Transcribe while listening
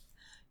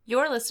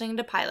You're listening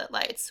to Pilot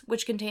Lights,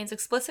 which contains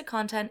explicit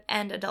content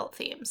and adult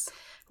themes.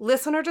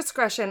 Listener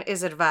discretion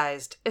is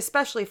advised,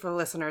 especially for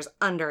listeners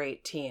under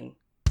 18.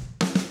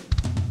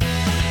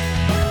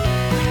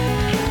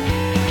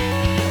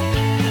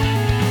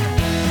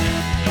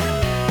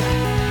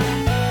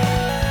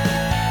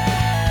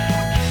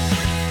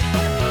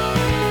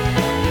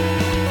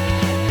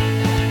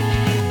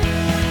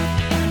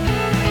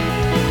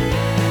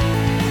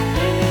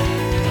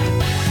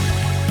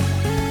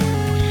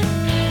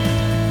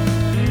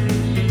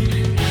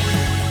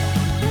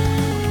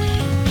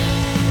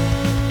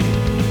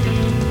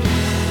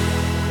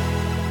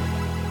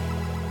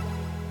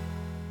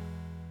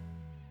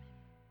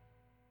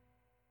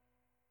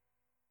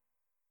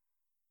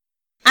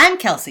 I'm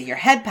Kelsey, your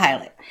head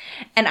pilot.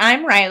 And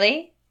I'm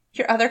Riley,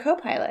 your other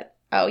co-pilot.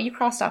 Oh, you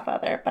crossed off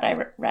other, but I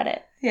read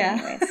it. Yeah.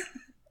 Anyways.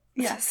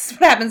 Yes.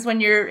 What happens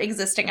when you're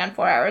existing on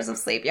 4 hours of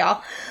sleep,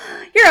 y'all.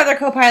 Your other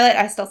co-pilot,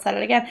 I still said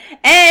it again.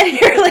 And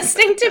you're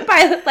listening to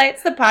Pilot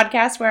Lights, the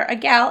podcast where a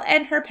gal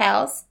and her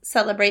pals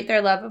celebrate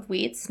their love of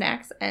weed,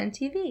 snacks, and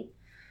TV.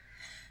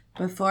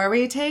 Before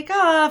we take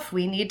off,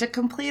 we need to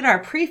complete our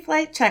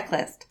pre-flight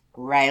checklist.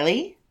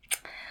 Riley?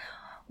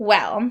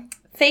 Well,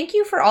 thank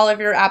you for all of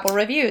your Apple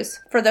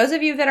reviews. For those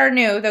of you that are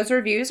new, those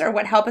reviews are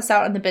what help us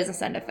out on the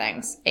business end of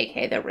things,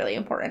 aka they're really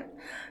important.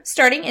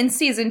 Starting in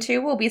Season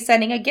 2, we'll be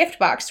sending a gift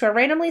box to a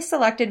randomly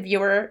selected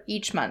viewer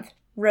each month.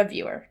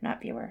 Reviewer, not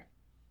viewer.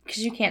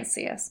 Because you can't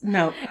see us.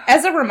 No.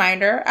 As a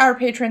reminder, our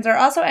patrons are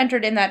also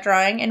entered in that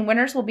drawing, and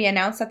winners will be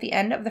announced at the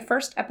end of the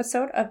first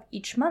episode of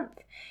each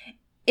month.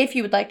 If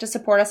you would like to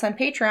support us on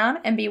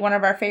Patreon and be one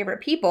of our favorite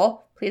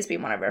people, please be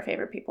one of our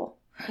favorite people.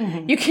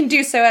 Mm-hmm. You can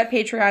do so at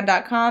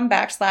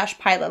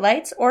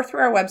patreon.com/pilotlights or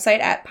through our website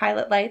at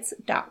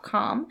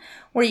pilotlights.com,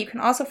 where you can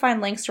also find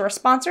links to our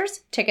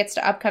sponsors, tickets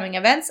to upcoming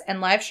events and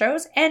live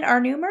shows, and our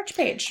new merch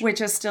page.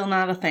 Which is still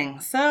not a thing.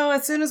 So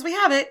as soon as we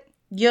have it,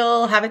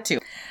 you'll have it too.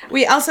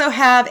 We also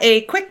have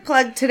a quick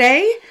plug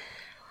today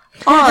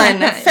on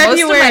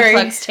February. Most of my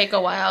plugs take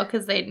a while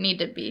because they need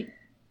to be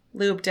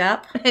lubed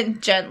up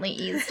and gently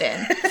eased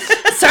in.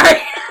 Sorry.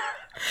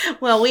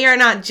 Well, we are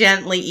not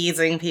gently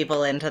easing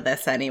people into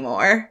this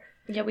anymore.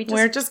 Yeah,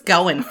 we're just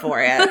going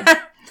for it.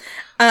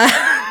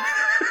 Have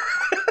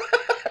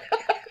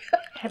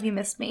you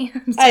missed me?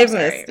 I've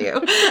missed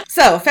you.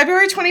 So,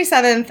 February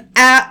 27th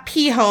at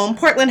P Home,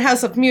 Portland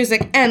House of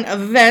Music and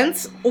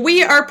Events,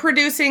 we are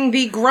producing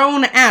the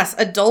Grown Ass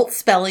Adult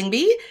Spelling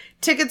Bee.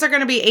 Tickets are going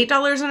to be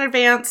 $8 in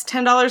advance,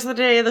 $10 the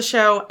day of the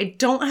show. I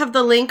don't have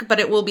the link, but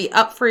it will be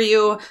up for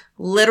you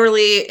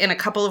literally in a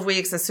couple of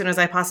weeks as soon as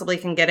I possibly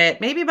can get it.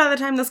 Maybe by the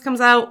time this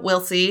comes out, we'll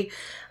see.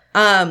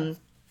 But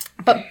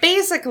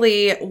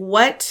basically,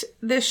 what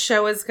this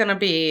show is going to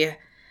be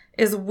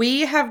is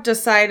we have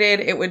decided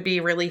it would be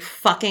really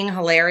fucking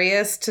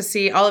hilarious to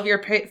see all of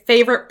your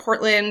favorite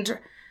Portland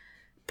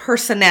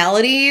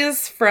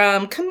personalities,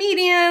 from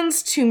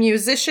comedians to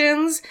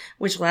musicians,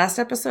 which last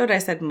episode I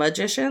said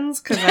magicians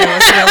because I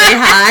was really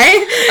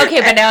high.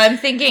 Okay, but now I'm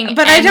thinking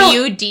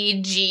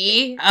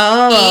MUDG.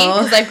 Oh.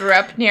 Because I grew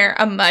up near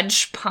a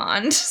mudge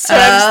pond. So I'm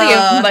just thinking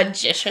of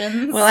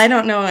magicians. Well, I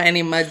don't know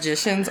any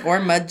magicians or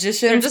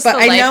magicians, but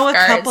I know a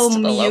couple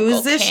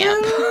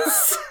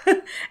musicians.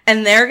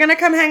 And they're going to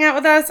come hang out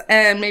with us,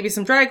 and maybe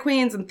some drag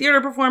queens and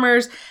theater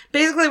performers.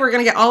 Basically, we're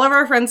going to get all of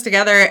our friends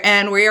together,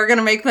 and we are going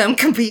to make them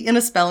compete in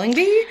a spelling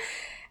bee.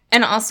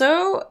 And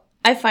also,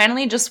 I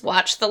finally just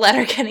watched the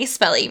Letterkenny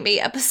Spelling Bee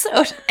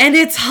episode. And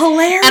it's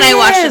hilarious. And I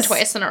watched it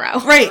twice in a row.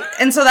 Right.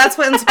 And so that's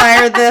what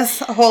inspired this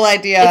whole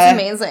idea. It's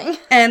amazing.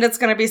 And it's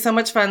going to be so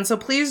much fun. So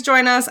please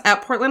join us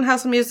at Portland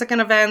House of Music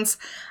and Events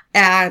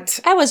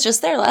I was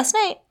just there last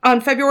night. On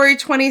February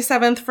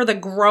 27th for the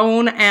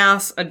Grown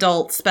Ass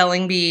Adult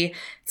Spelling Bee.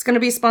 It's going to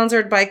be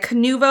sponsored by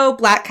Canuvo,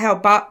 Black Cow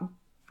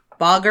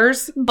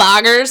Boggers.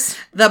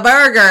 The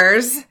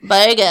Burgers.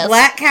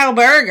 Black Cow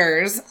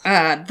Burgers.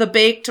 The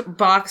Baked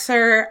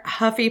Boxer,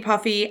 Huffy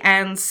Puffy,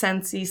 and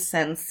Scentsy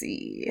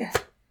Scentsy.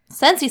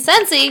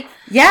 Scentsy.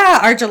 Yeah,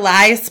 our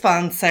July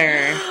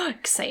sponsor.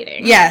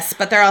 Exciting. Yes,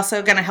 but they're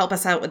also going to help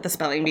us out with the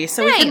spelling bee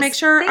so we can make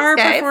sure our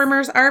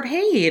performers are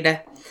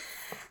paid.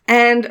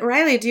 And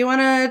Riley, do you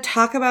want to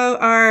talk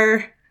about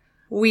our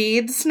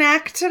weed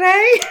snack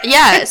today?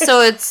 Yeah,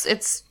 so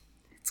it's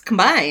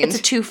combined. It's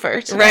a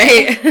twofer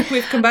today. Right.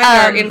 We've combined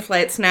our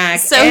in-flight snack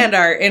and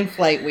our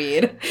in-flight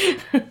weed.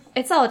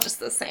 It's all just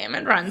the same.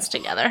 It runs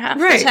together half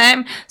the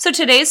time. So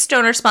today's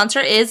stoner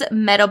sponsor is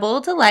Medible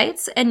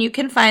Delights, and you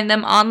can find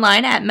them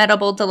online at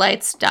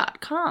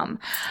medibledelights.com.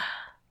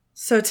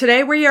 So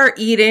today we are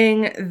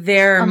eating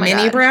their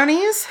mini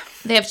brownies.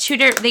 They have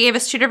they gave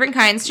us two different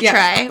kinds to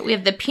try. We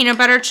have the peanut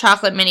butter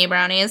chocolate mini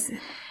brownies.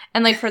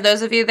 And, like, for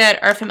those of you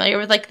that are familiar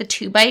with, like, the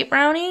 2-bite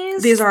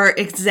brownies. These are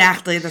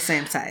exactly the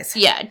same size.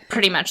 Yeah,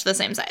 pretty much the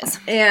same size.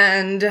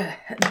 And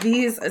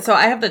these, so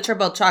I have the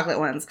triple chocolate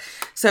ones.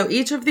 So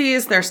each of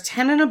these, there's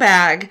 10 in a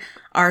bag,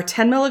 are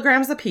 10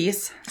 milligrams a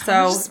piece.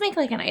 So just make,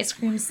 like, an ice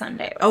cream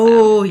sundae with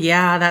them.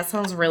 Yeah, that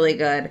sounds really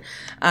good.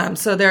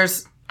 So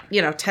there's,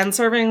 10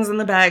 servings in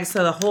the bag.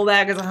 So the whole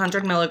bag is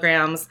 100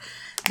 milligrams.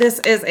 This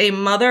is a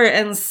mother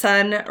and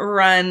son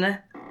run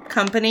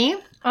company,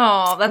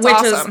 Oh, that's which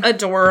awesome. is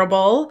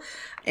adorable.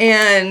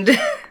 And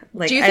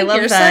like, Do you I think love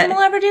your that. son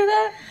will ever do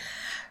that?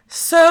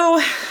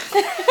 So,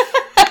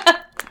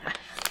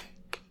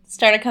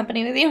 Start a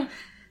company with you?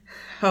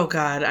 oh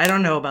God, I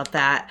don't know about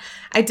that.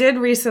 I did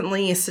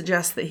recently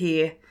suggest that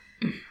he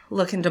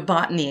look into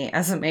botany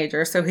as a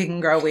major so he can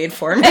grow weed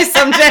for me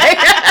someday.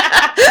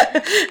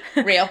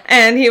 Real.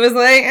 And he was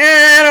like,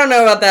 I don't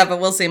know about that, but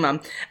we'll see, Mom.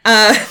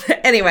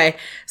 Anyway,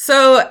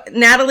 so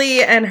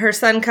Natalie and her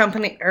son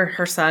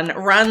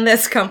run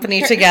this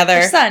company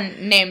together. Her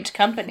son named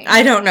company.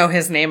 I don't know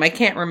his name. I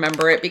can't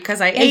remember it because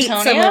I ate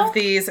some Antonio? of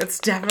these. It's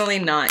definitely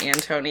not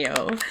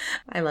Antonio.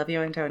 I love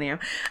you, Antonio.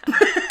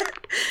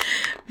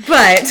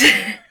 But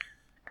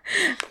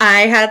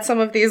I had some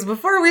of these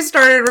before we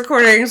started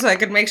recording so I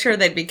could make sure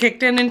they'd be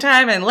kicked in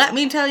time, and let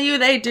me tell you,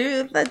 they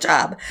do the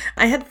job.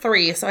 I had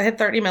 3, so I had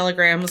 30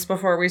 milligrams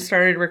before we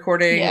started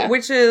recording,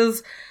 which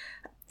is...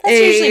 That's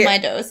usually my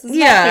dose. It's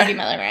about 30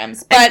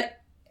 milligrams. But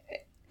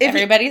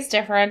everybody's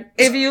different.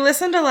 If you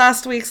listened to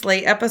last week's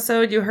late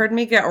episode, you heard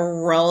me get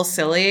real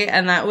silly,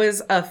 and that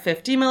was a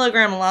 50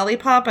 milligram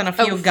lollipop and a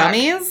few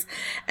gummies.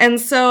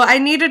 And so I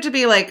needed to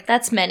be like...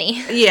 That's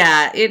many.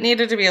 Yeah, it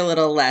needed to be a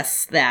little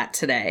less that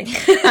today.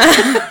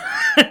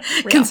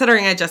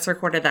 Considering I just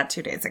recorded that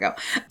 2 days ago.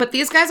 But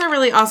these guys are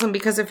really awesome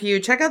because if you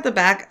check out the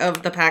back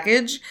of the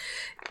package...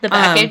 The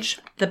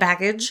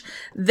package,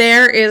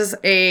 there is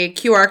a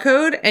QR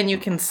code, and you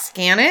can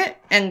scan it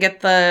and get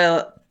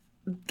the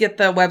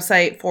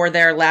website for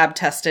their lab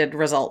tested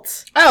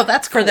results. Oh,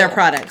 that's cool. For their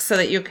products, so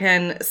that you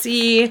can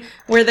see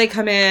where they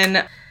come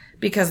in,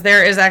 because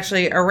there is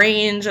actually a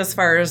range as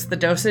far as the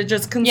dosage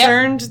is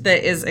concerned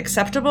that is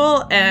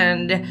acceptable,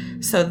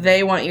 and so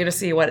they want you to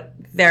see what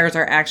theirs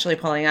are actually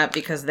pulling up,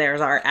 because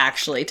theirs are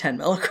actually 10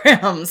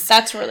 milligrams.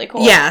 That's really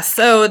cool. Yeah,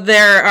 so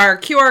there are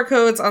QR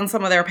codes on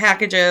some of their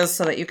packages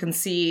so that you can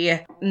see,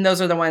 and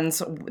those are the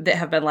ones that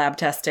have been lab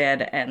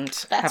tested and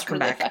have come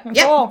back. Fucking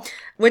cool.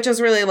 Which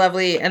is really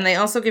lovely. And they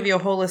also give you a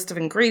whole list of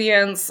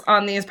ingredients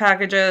on these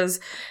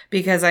packages,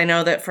 because I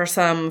know that for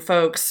some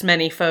folks,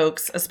 many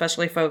folks,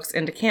 especially folks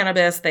into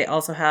cannabis, they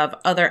also have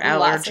other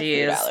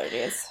allergies. Lots of food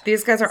allergies.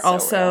 These guys are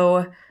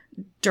also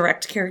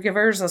direct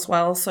caregivers as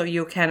well, so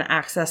you can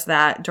access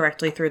that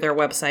directly through their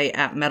website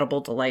at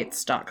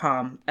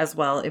medibledelights.com as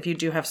well. If you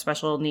do have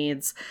special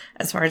needs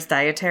as far as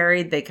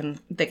dietary, they can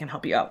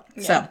help you out.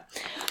 Yeah. So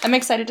I'm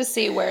excited to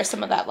see where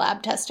some of that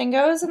lab testing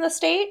goes in the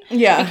state.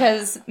 Yeah.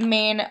 Because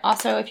Maine,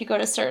 also, if you go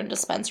to certain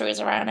dispensaries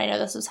around, I know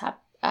this was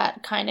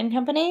at Kind and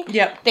Company.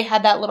 Yep. They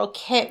had that little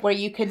kit where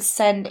you could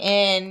send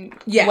in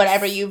Yes.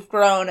 whatever you've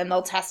grown, and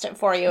they'll test it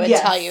for you and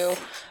Yes. tell you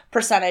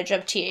percentage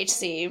of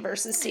THC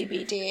versus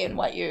CBD and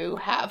what you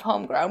have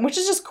homegrown, which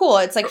is just cool.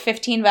 It's like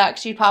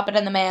 $15. You pop it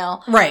in the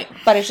mail. Right.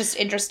 But it's just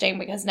interesting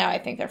because now I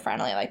think they're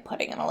finally like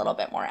putting in a little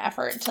bit more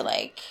effort to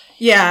like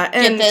and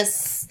get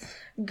this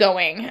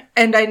going.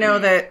 And I know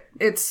that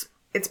it's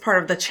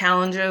part of the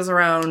challenges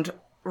around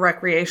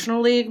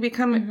recreational weed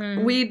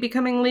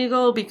becoming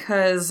legal,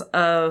 because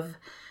of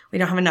we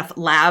don't have enough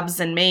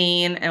labs in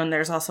Maine, and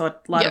there's also a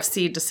lot of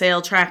seed to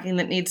sale tracking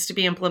that needs to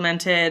be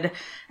implemented,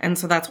 and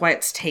so that's why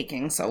it's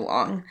taking so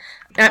long.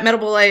 At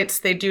Medible Delights,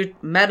 they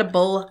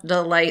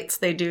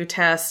do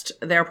test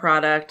their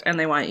product, and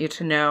they want you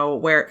to know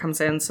where it comes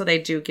in, so they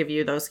do give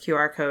you those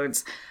QR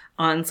codes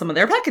on some of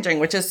their packaging,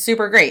 which is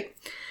super great.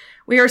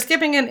 We are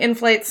skipping an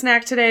in-flight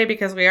snack today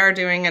because we are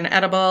doing an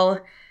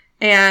edible.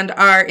 And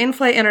our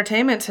in-flight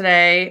entertainment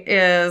today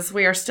is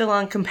we are still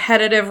on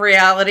competitive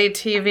reality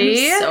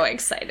TV. I'm so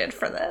excited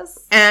for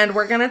this. And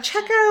we're going to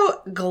check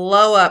out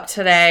Glow Up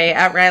today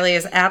at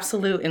Riley's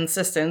absolute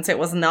insistence. It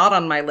was not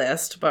on my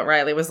list, but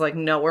Riley was like,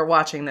 no, we're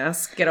watching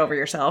this. Get over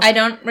yourself. I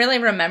don't really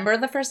remember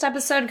the first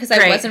episode because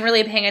I wasn't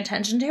really paying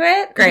attention to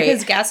it. Great.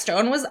 Because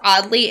Gaston was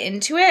oddly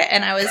into it.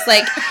 And I was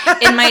like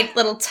in my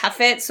little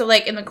tuffet. So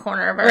like in the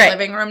corner of our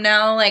living room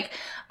now, like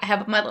I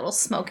have my little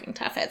smoking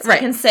tuffet. So I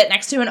can sit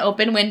next to an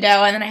open window,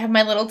 and then I have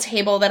my little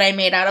table that I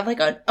made out of like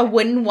a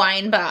wooden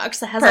wine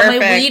box that has all my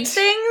weed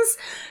things.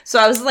 So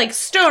I was like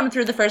stoned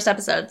through the first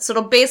episode. So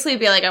it'll basically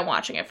be like I'm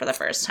watching it for the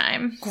first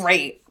time.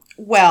 Great.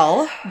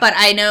 Well. But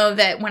I know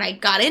that when I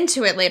got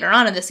into it later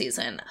on in the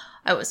season,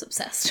 I was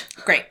obsessed.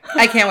 Great.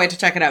 I can't wait to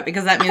check it out,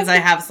 because that means I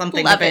have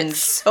something to binge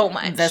so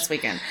much this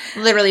weekend.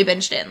 Literally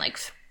binged it in like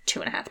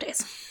 2.5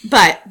 days.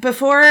 But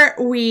before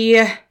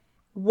we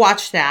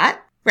watch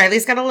that,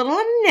 Riley's got a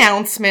little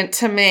announcement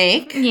to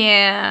make.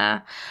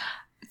 Yeah.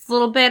 It's a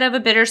little bit of a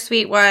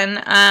bittersweet one.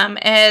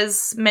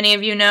 As many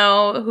of you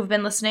know who've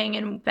been listening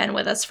and been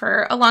with us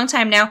for a long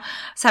time now, I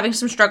was having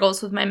some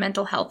struggles with my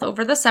mental health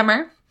over the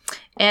summer.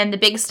 And the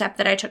big step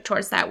that I took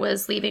towards that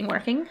was leaving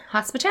working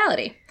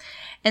hospitality.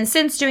 And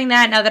since doing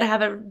that, now that I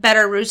have a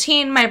better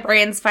routine, my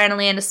brain's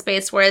finally in a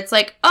space where it's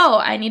like, oh,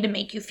 I need to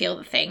make you feel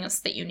the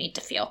things that you need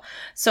to feel.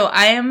 So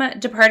I am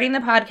departing the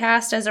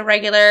podcast as a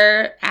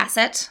regular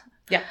asset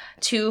Yeah.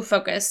 to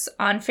focus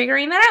on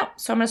figuring that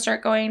out. So I'm going to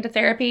start going to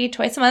therapy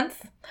twice a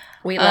month.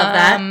 We love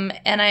that.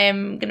 And I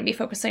am going to be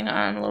focusing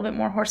on a little bit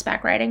more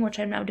horseback riding, which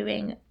I'm now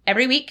doing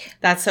every week,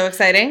 That's so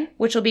exciting.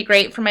 which will be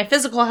great for my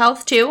physical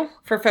health too.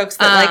 For folks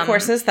that like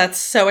horses, that's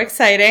so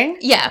exciting.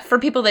 Yeah, for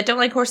people that don't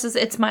like horses,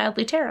 it's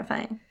mildly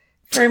terrifying.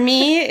 For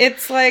me,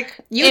 it's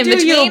like, you In do you,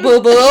 between.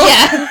 boo-boo.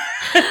 Yeah.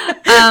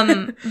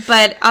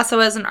 But also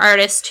as an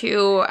artist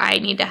too, I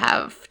need to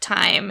have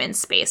time and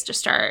space to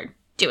start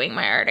doing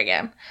my art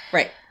again.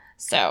 Right.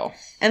 So,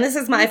 And this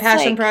is my It's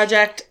passion like-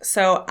 project,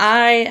 so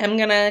I am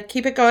going to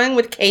keep it going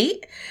with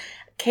Kate.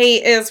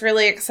 Kate is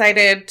really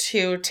excited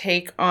to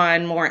take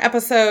on more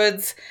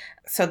episodes,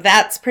 so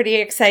that's pretty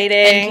exciting.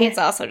 and Kate's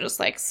also just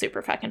like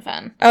super fucking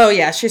fun. Oh,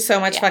 yeah, she's so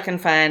much Yeah. fucking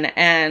fun,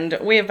 and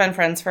we have been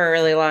friends for a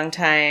really long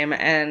time,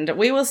 and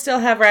we will still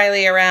have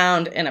Riley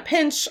around in a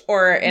pinch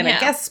or in a Yeah.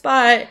 guest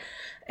spot,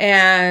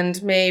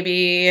 and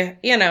maybe,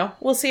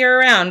 we'll see her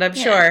around, I'm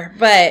Yeah. sure.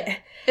 But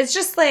It's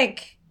just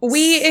like,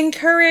 we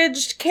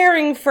encouraged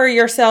caring for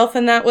yourself,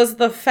 and that was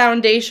the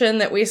foundation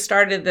that we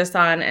started this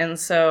on, and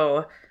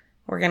so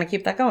we're going to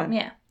keep that going.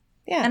 yeah.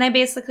 Yeah. And I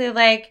basically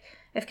like,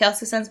 if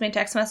Kelsey sends me a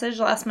text message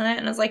last minute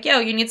and is like, yo,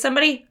 you need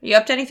somebody? Are you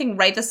up to anything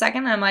right this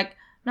second? I'm like,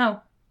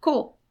 no,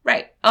 cool,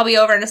 right. I'll be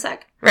over in a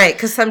sec. Right,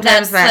 because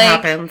sometimes That's that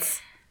like-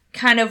 happens.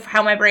 Kind of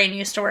how my brain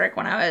used to work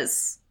when I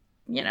was,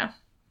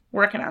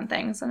 working on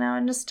things. And now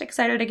I'm just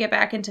excited to get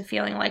back into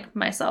feeling like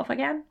myself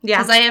again. Yeah.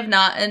 Because I have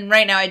not, and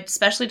right now I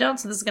especially don't,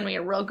 so this is going to be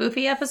a real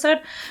goofy episode.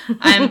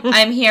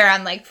 I'm here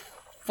on like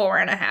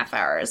 4.5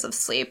 hours of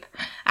sleep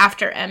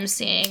after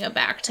emceeing a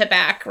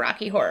back-to-back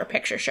Rocky Horror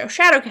Picture Show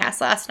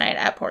Shadowcast last night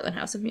at Portland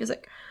House of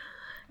Music.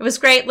 It was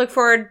great. Look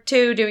forward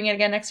to doing it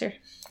again next year.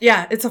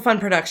 Yeah, it's a fun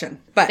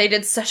production. But, They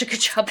did such a good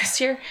job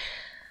this year.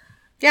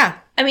 yeah.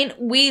 I mean,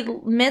 we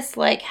missed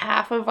like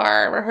half of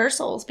our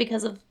rehearsals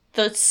because of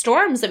the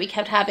storms that we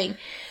kept having.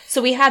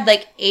 So we had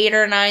like 8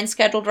 or 9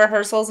 scheduled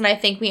rehearsals, and I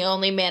think we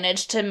only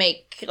managed to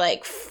make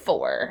like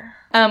 4.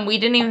 We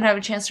didn't even have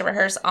a chance to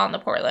rehearse on the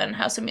Portland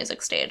House of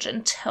Music stage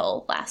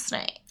until last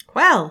night.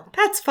 Well,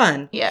 that's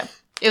fun. Yeah,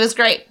 it was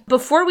great.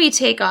 Before we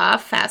take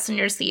off, fasten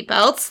your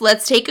seatbelts.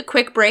 Let's take a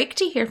quick break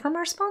to hear from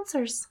our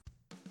sponsors.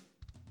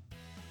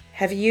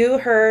 Have you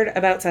heard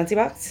about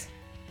SensiBox?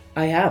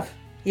 I have.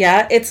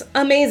 Yeah, it's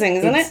amazing,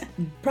 isn't It's it?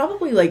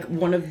 probably like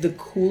one of the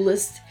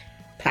coolest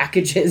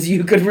packages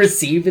you could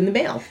receive in the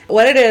mail.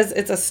 What it is,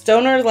 it's a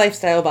stoner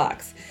lifestyle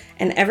box.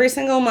 And every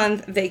single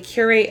month, they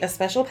curate a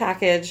special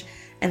package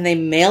and they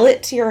mail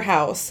it to your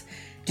house.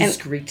 And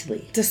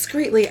Discreetly.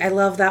 discreetly, I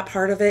love that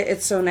part of it.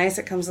 It's so nice.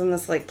 It comes in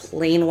this like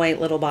plain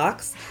white little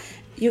box.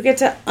 You get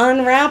to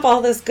unwrap all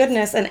this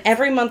goodness, and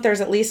every month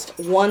there's at least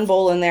one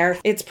bowl in there.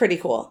 It's pretty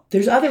cool.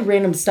 There's other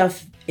random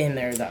stuff in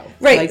there though.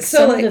 Right, Like so,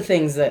 some like- of the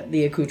things that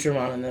the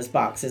accoutrement in this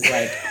box is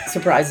like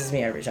surprises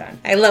me every time.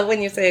 I love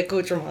when you say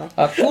accoutrement.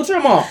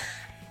 Accoutrement.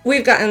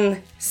 We've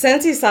gotten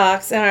Scentsy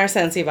socks in our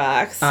Scentsy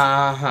box,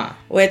 Uh-huh.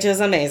 which is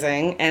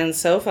amazing and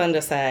so fun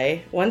to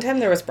say. One time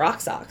there was Brock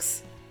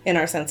socks in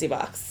our Scentsy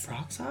box.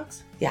 Frog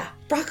socks? Yeah,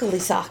 broccoli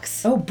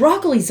socks. Oh,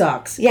 broccoli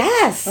socks.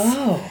 Yes.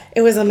 Oh.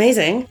 It was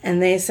amazing.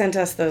 And they sent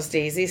us those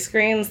daisy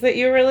screens that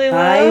you really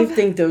I love.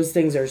 think those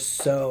things are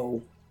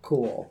so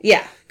cool.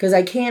 Yeah. Because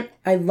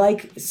I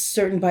like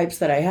certain pipes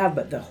that I have,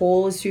 but the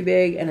hole is too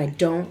big, and I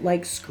don't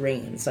like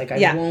screens. Like, I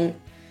Yeah. won't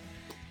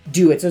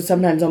do it. So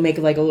sometimes I'll make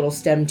like a little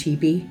stem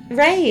teepee.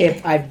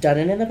 Right. I've done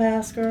it in the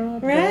past, girl.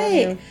 I'm telling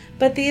Right. you.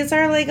 But these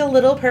are like a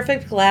little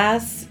perfect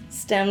glass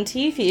stem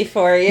teepee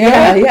for you.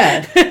 Yeah,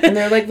 yeah. And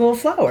they're like little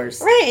flowers.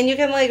 Right, and you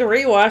can like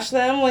rewash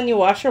them when you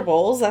wash your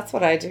bowls. That's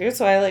what I do.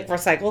 So I like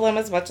recycle them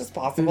as much as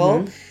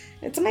possible.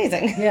 It's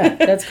amazing. Yeah,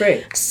 that's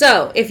great.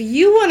 So if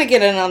you want to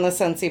get in on the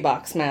Scentsy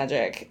box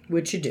magic,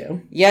 Which you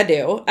do. you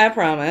do, I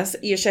promise,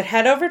 you should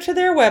head over to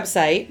their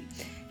website.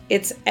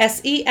 It's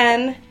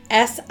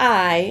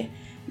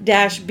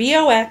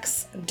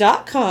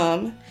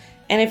sensi-box.com.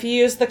 And if you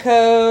use the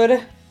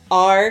code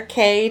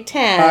RK10,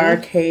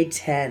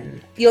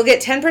 RK10. you'll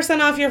get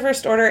 10% off your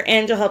first order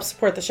and you'll help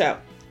support the show.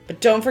 But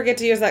don't forget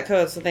to use that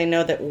code so they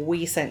know that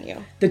we sent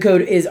you. The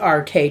code is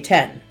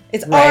RK10.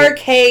 It's Right.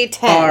 RK10.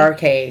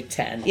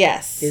 RK10.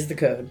 Yes. Is the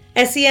code.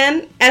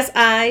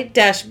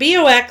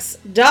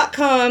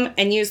 sensi-box.com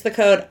and use the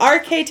code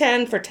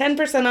RK10 for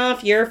 10%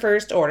 off your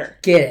first order.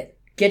 Get it.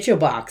 Get your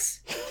box.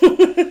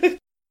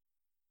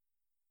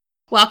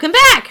 Welcome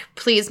back!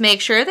 Please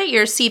make sure that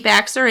your seat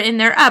backs are in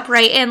their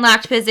upright and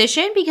locked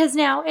position because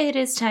now it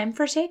is time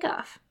for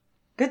takeoff.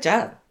 Good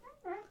job.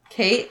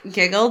 Kate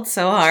giggled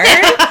so hard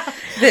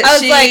that I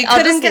was she like, I'll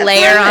couldn't just get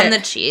layer through on it. the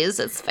cheese.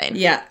 It's fine.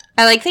 Yeah.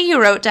 I like that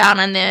you wrote down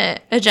on the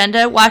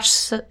agenda,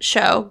 watch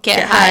show,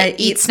 get high,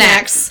 eat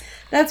snacks.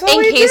 That's what In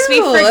we case do.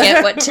 we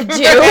forget what to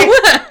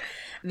do.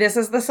 This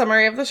is the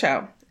summary of the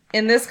show.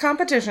 In this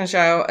competition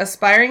show,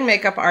 aspiring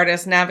makeup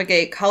artists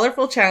navigate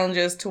colorful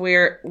challenges to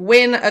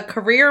win a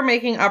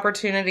career-making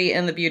opportunity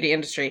in the beauty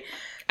industry.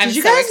 Did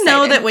you so guys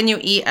know excited. that when you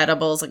eat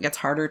edibles, it gets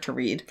harder to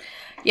read?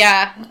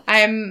 Yeah,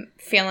 I'm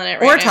feeling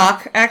it right Or now.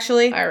 talk,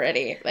 actually.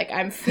 Already. Like,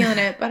 I'm feeling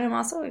it, but I'm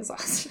also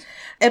exhausted.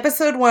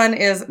 Episode 1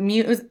 is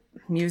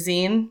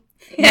Musine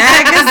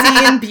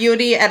Magazine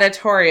Beauty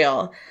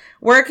Editorial.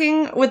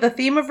 Working with the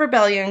theme of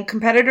rebellion,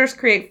 competitors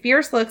create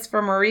fierce looks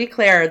for Marie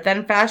Claire,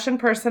 then fashion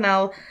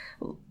personal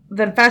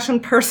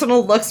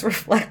looks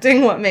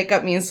reflecting what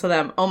makeup means to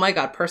them. Oh my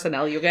god,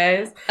 personnel, you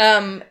guys.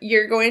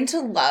 You're going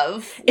to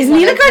love. Is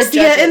Nina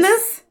Garcia in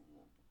this?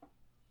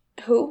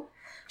 Who?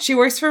 She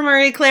works for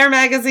Marie Claire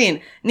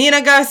magazine.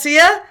 Nina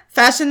Garcia,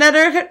 fashion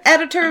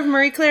editor of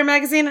Marie Claire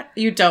magazine.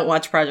 You don't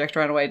watch Project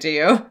Runway, do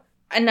you?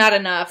 Not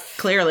enough.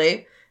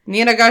 Clearly.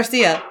 Nina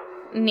Garcia.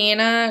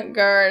 Nina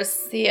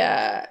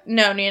Garcia.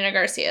 No, Nina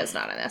Garcia is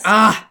not in this.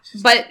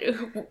 But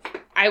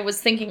I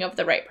was thinking of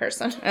the right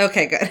person.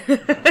 Okay, good.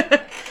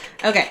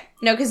 Okay.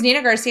 No, because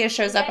Nina Garcia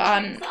shows up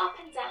on it's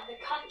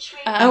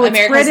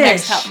America's British.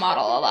 Next Top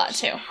Model a lot,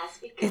 too.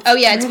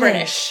 It's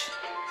British.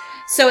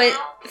 So it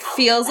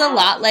feels a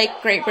lot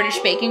like Great British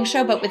Baking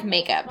Show, but with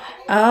makeup.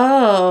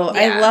 Oh,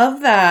 Yeah. I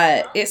love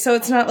that. So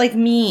it's not like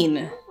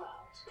mean.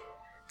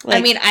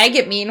 I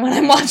get mean when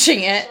I'm watching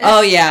it.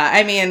 Oh, yeah.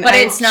 I mean... But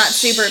it's not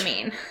super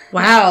mean.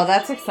 Wow,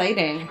 that's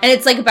exciting. And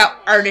it's like about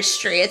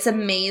artistry. It's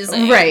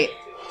amazing. Right.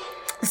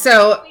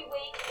 So...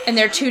 And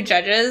there are 2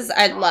 judges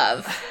I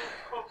love.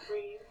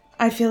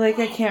 I feel like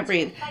I can't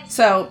breathe.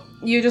 So,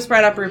 you just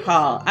brought up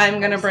RuPaul. I'm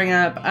going to bring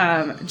up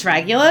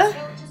Dragula.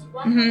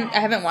 I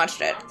haven't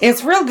watched it.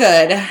 It's real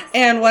good.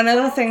 And one of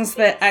the things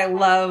that I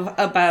love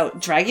about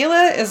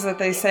Dragula is that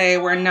they say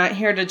we're not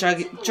here to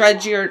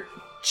judge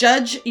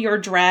your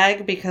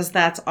drag because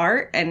that's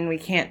art, and we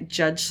can't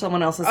judge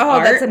someone else's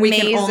art. That's we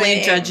can only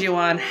amazing. judge you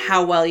on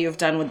how well you've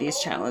done with these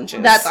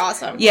challenges. That's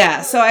awesome.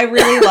 Yeah, so I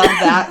really love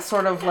that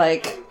sort of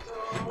like,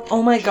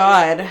 oh my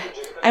god,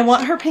 I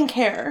want her pink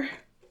hair.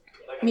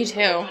 Me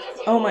too.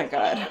 Oh my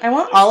god, I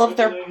want all of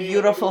their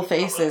beautiful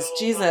faces.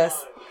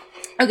 Jesus.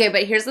 Okay,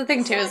 but here's the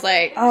thing too, is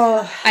like,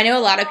 Oh, I know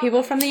a lot of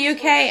people from the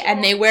UK,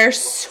 and they wear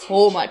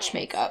so much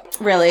makeup.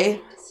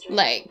 really?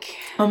 Like,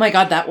 Oh my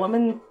god, that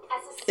woman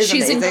is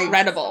she's amazing.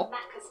 incredible.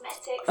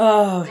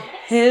 Oh,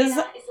 his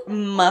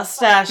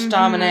mustache,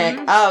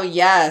 Dominic. Oh,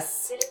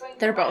 yes.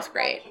 They're both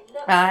great.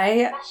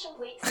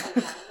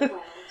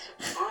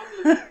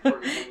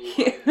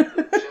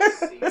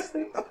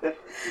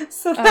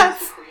 So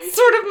that's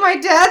sort of my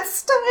dad's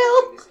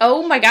style.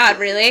 Oh my god,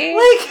 really?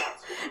 Like,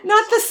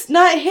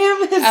 not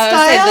him, his I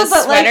style, was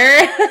but like the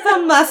like sweater.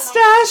 the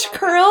mustache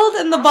curled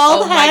and the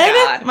bald Oh my head.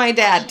 God. My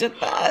dad did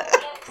that.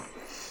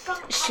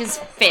 She's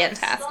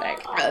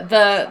fantastic.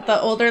 The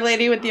older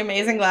lady with the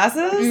amazing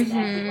glasses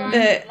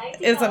that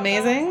is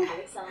amazing.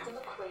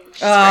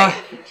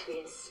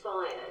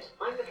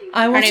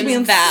 I want to be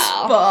name's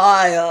Val.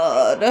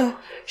 inspired.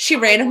 She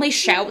randomly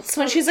shouts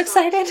when she's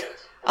excited.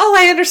 Oh,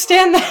 I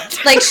understand that.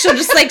 Like, she'll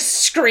just, like,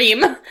 scream.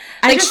 But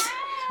yeah.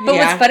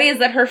 what's funny is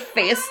that her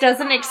face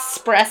doesn't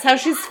express how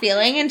she's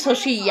feeling until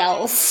she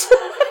yells.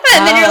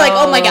 And then you're like,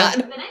 oh my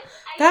god.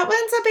 That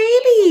one's a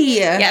baby.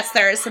 Yes,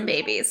 there are some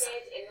babies.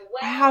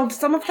 Wow,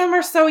 some of them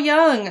are so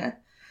young.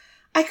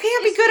 I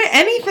can't be good at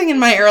anything in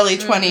my early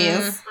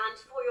 20s.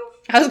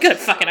 I was gonna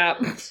fuck it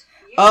up.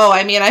 Oh,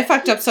 I mean, I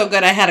fucked up so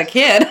good I had a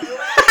kid.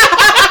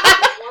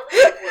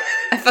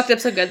 I fucked up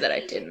so good that I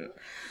didn't.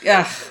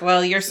 Ugh,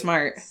 well, you're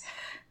smart.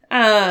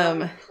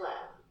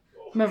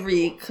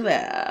 Marie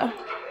Claire.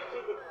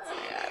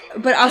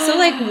 But also,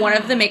 like, one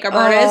of the makeup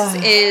artists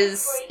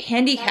is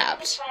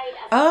handicapped,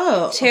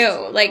 Oh.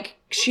 too. Like,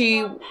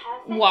 she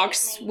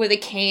walks with a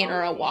cane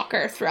or a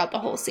walker throughout the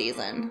whole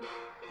season.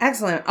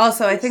 Excellent.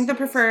 Also, I think the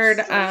preferred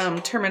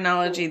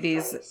terminology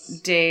these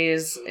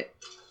days...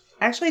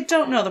 Actually,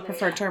 don't know the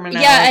preferred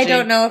terminology. Yeah, I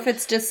don't know if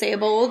it's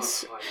disabled,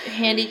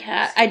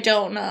 handicap. I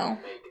don't know.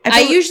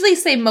 I usually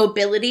say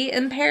mobility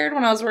impaired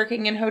when I was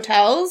working in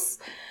hotels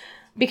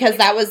because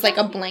that was like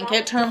a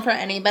blanket term for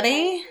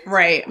anybody.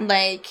 Right.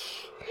 Like,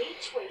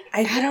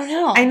 I don't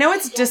know. I know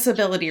it's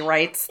disability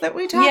rights that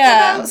we talk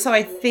Yeah. about, so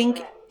I think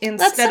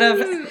That's instead of...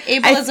 some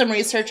ableism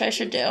research I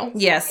should do.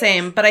 Yeah,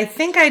 same. But I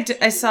think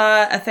I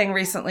saw a thing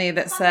recently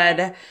that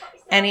said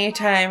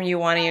anytime you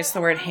want to use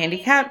the word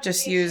handicap,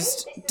 just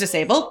use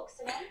disabled.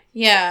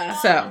 Yeah.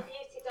 So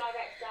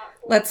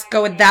let's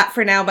go with that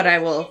for now, but I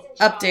will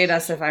update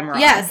us if I'm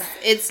wrong. Yes,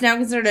 it's now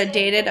considered a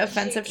dated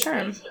offensive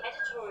term.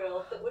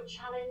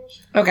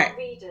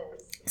 Okay.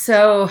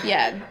 So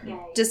Yeah,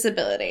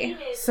 disability.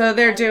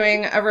 they're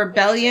doing a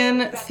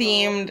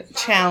rebellion-themed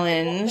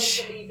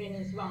challenge,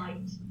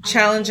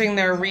 challenging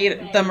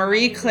the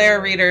Marie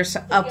Claire readers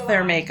to up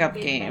their makeup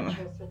game.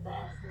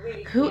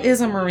 Who is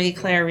a Marie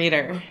Claire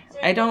reader?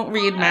 I don't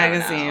read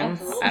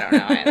magazines. I don't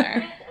know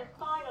either.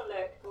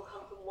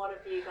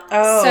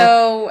 Oh,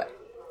 So,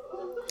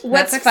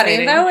 what's That's funny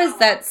exciting. though is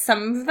that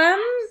some of them,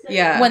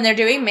 yeah. when they're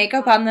doing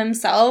makeup on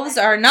themselves,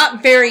 are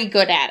not very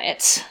good at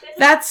it.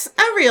 That's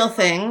a real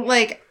thing.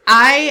 Like,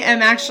 I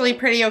am actually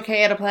pretty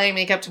okay at applying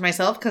makeup to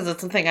myself because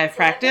it's a thing I've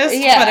practiced.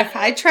 Yeah. But if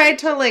I tried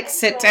to, like,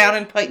 sit down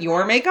and put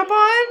your makeup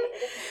on,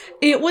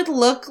 it would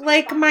look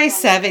like my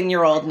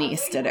 7-year-old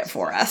niece did it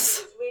for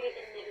us.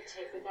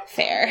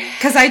 Fair.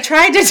 Because I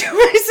tried to do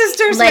my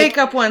sister's Like,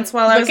 makeup once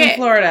while I was in at-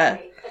 Florida.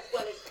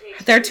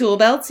 They're tool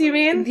belts, you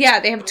mean? Yeah,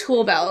 they have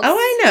tool belts. Oh,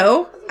 I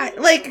know.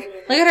 Look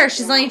at her.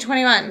 She's only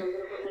 21.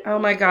 Oh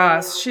my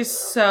gosh, she's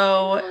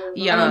so I'm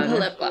young. gonna put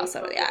lip gloss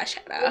over the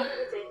eyeshadow.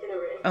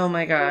 Oh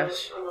my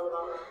gosh.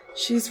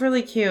 She's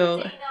really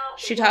cute.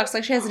 She talks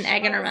like she has an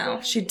egg in her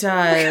mouth. She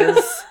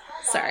does.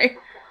 Sorry.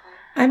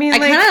 I mean,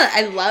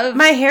 I love...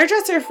 my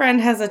hairdresser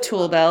friend has a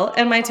tool belt,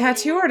 and my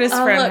tattoo artist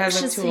friend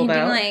has a tool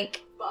belt.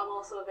 Like... But I'm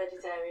also a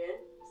vegetarian,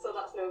 so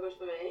that's no good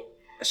for me.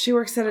 She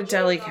works at a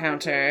deli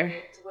counter.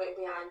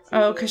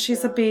 Oh, because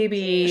she's a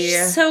baby.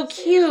 She's so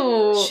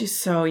cute. She's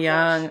so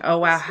young. Oh,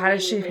 wow. How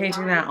is she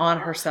painting that on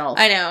herself?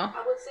 I know.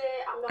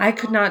 I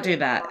could not do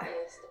that.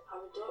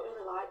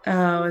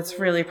 Oh, it's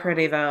really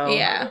pretty, though.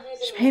 Yeah.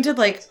 She painted,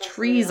 like,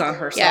 trees on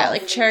herself. Yeah,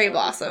 like cherry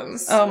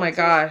blossoms. Oh, my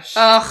gosh.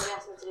 Ugh.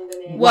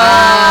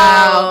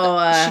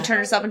 Wow. She turned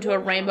herself into a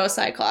rainbow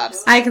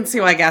cyclops. I can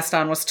see why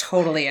Gaston was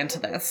totally into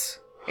this.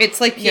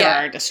 It's, like, pure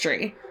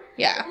artistry.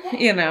 Yeah.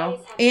 You know?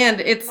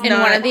 And it's In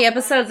one of the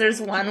episodes, there's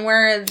one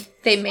where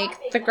they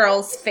make the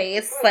girl's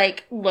face,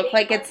 like, look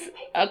like it's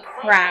a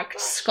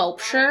cracked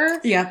sculpture.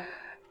 Yeah.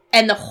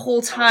 And the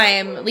whole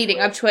time leading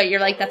up to it, you're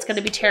like, that's going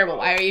to be terrible.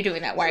 Why are you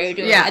doing that? Why are you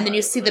doing that? And then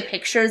you see the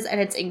pictures,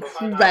 and it's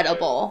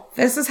incredible.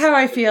 This is how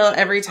I feel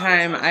every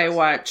time I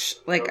watch,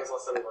 like,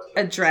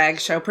 a drag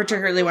show,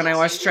 particularly when I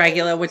watch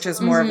Dragula, which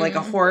is more of, like,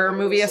 a horror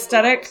movie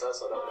aesthetic.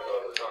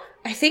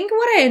 I think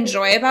what I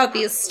enjoy about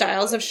these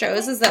styles of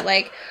shows is that,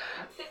 like,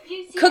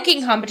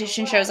 cooking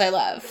competition shows I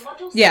love.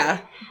 Yeah.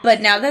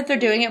 But now that they're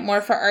doing it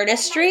more for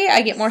artistry,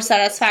 I get more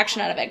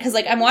satisfaction out of it. Because,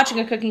 like, I'm watching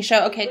a cooking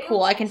show, okay,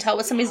 cool, I can tell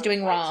what somebody's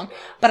doing wrong,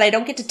 but I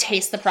don't get to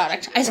taste the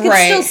product. I can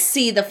still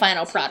see the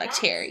final product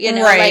here, you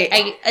know? Right.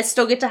 Like, I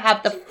still get to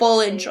have the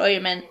full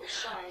enjoyment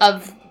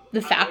of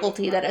the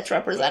faculty that it's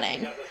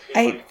representing.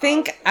 I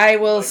think I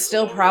will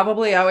still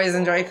probably always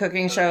enjoy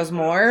cooking shows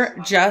more,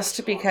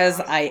 just because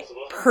I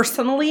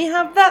personally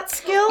have that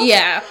skill.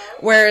 Yeah.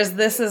 Whereas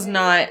this is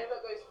not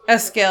a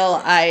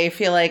skill I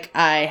feel like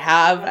I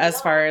have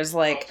as far as,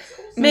 like,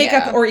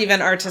 makeup or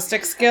even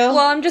artistic skill.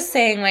 Well, I'm just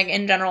saying, like,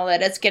 in general,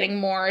 that it's getting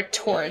more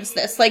towards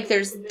this. Like,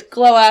 there's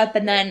Glow Up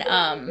and then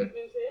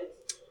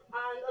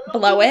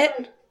Blow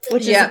It,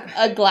 which is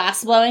a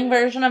glass blowing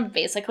version of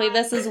basically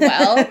this as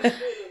well.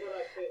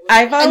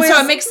 And so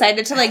I'm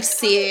excited to, like,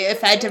 see if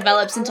that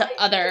develops into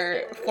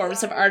other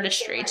forms of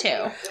artistry,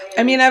 too.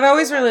 I mean, I've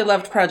always really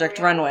loved Project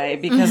Runway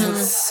because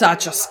it's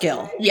such a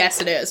skill.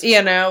 Yes, it is.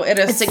 You know,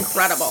 it's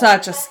incredible.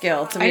 Such a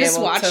skill to be able to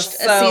sew. I just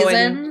watched a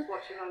season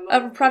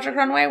of Project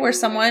Runway where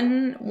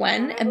someone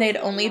went and they'd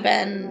only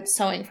been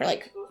sewing for,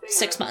 like,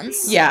 6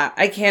 months. Yeah,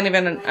 I can't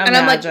even imagine. And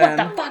I'm like, what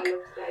the fuck?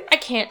 I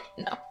can't,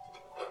 no.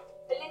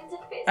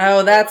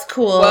 Oh, that's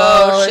cool.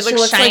 Whoa, she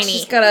looks shiny. like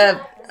she's got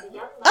a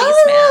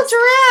little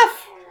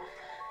giraffe.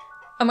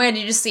 Oh my god,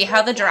 did you see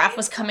how the giraffe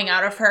was coming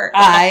out of her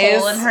eyes?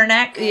 Hole in her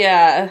neck?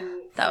 Yeah.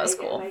 That was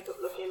cool.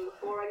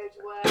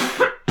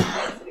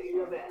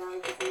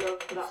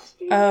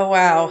 Oh,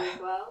 wow.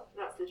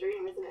 That's the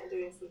dream, isn't it?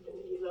 Doing something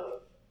that you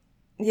love.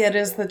 Yeah, it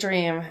is the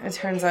dream. It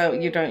turns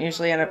out you don't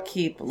usually end up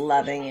keep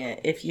loving it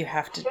if you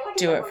have to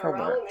do it for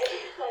work.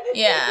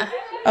 Yeah.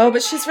 Oh,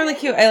 but she's really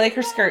cute. I like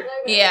her skirt.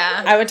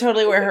 Yeah. I would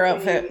totally wear her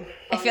outfit.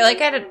 I feel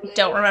like I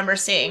don't remember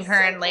seeing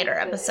her in later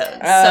episodes,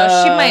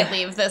 so she might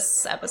leave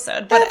this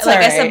episode. But like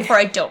I said before,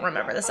 I don't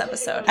remember this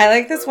episode. I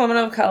like this woman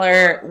of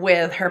color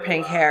with her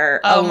pink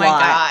hair a lot. Oh my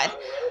god.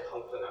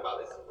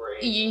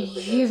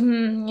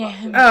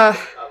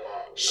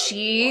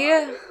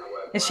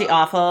 Is she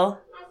awful?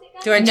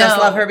 Do I just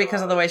love her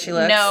because of the way she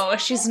looks? No,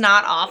 she's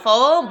not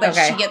awful, but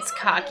she gets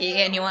cocky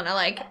and you want to,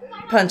 like...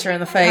 Punch her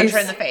in the face?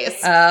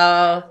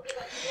 Oh.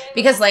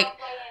 Because, like,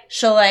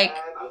 she'll, like,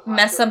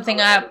 mess something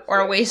up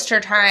or waste her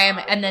time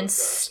and then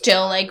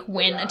still, like,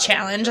 win a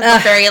challenge at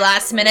the very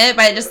last minute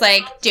by just,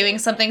 like, doing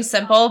something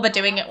simple but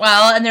doing it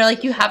well. And they're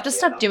like, you have to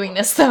stop doing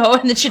this, though.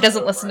 And then she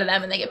doesn't listen to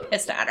them and they get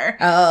pissed at her.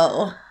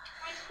 Oh.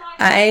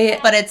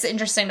 But it's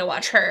interesting to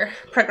watch her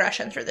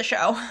progression through the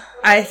show.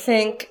 I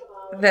think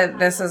that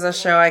this is a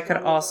show I could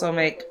also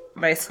make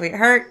my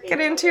sweetheart get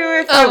into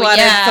if I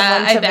wanted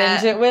someone to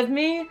binge it with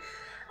me.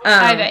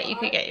 I bet you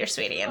could get your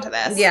sweetie into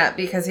this. Yeah,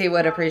 because he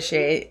would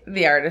appreciate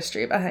the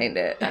artistry behind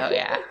it. Oh,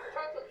 yeah.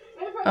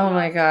 Oh,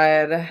 my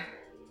God.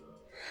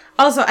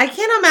 Also, I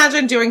can't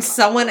imagine doing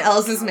someone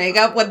else's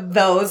makeup with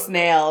those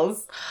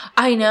nails.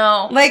 I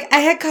know. Like,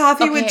 I had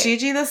coffee with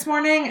Gigi this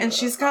morning, and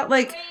she's got,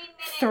 like,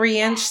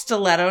 3-inch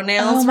stiletto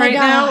nails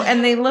now,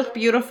 and they look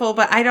beautiful,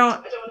 but I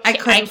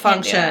couldn't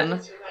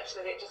function.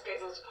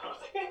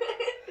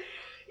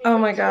 Oh,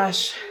 my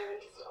gosh.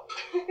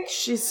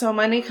 She's so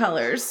many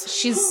colors.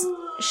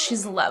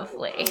 She's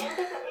lovely.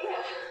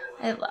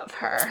 I love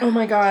her. Oh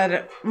my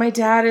god. My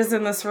dad is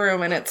in this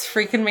room and it's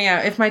freaking me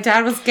out. If my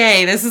dad was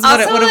gay, this is what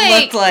it would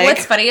have looked like.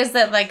 What's funny is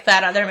that, like,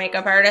 that other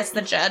makeup artist,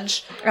 the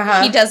judge,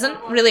 he doesn't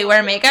really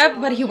wear makeup,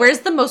 but he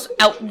wears the most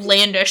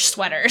outlandish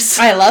sweaters.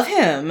 I love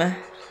him.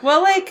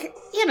 Well, like,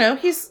 you know,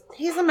 he's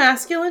a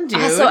masculine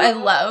dude. Also, I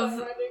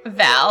love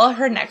Val.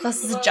 Her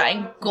necklace is a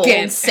giant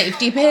gold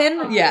safety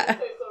pin. Yeah.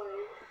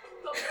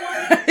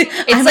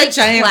 It's like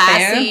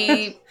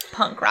classy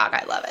punk rock.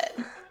 I love it.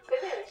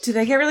 Do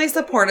they get really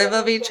supportive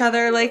of each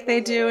other like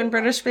they do in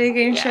British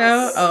Baking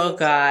Show? Oh,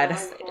 God.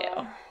 Yes, they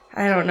do.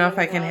 I don't know if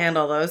I can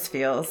handle those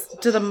feels.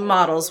 Do the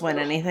models win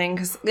anything?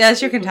 Because,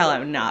 as you can tell,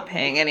 I'm not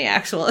paying any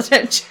actual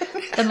attention.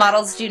 The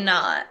models do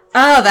not.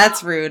 Oh,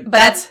 that's rude.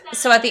 But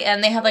so at the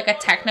end, they have like a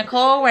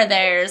technical where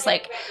there's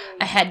like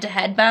a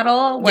head-to-head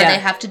battle where they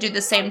have to do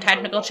the same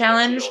technical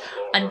challenge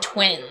on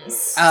twins.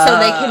 So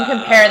they can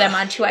compare them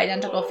on two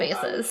identical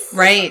faces.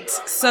 Right.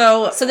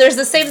 So there's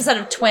the same set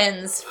of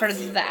twins for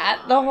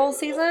that the whole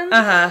season.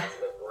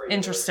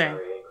 Interesting.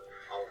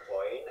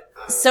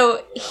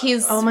 So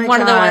he's Oh my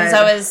one of the ones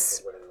I God.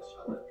 was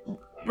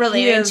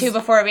really He is- into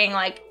before being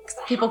like,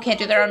 people can't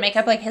do their own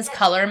makeup. Like his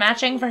color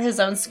matching for his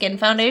own skin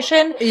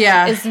foundation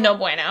is no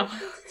bueno.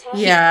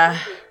 Yeah.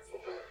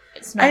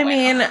 It's no I bueno.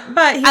 mean,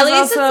 but he's At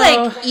least also...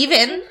 it's like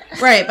even.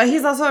 Right, but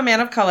he's also a man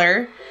of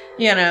color,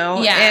 you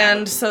know? Yeah.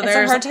 And so It's a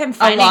there's hard time a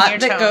finding lot your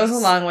that goes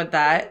tones. along with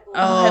that.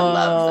 Oh, I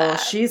love that.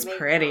 She's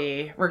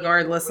pretty,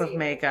 regardless of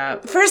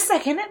makeup. For a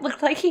second, it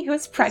looked like he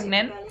was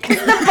pregnant. The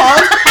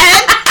bald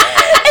head.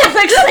 It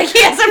looks like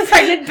he has a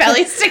pregnant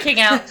belly sticking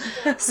out.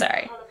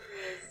 Sorry.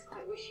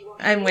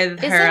 I'm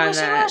with Is her it on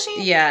that.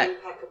 wishy-washy? Yeah.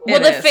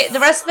 Well, it is. the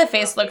rest of the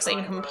face looks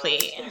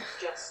incomplete.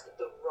 Just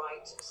the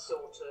right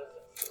sort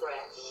of fresh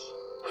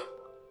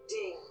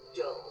ding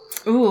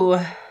dong. Ooh,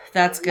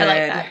 that's good. I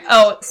like that.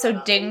 Oh,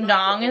 so ding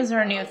dong is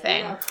her new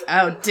thing.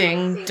 Oh,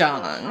 ding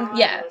dong.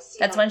 Yeah,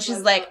 that's when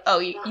she's like, "Oh,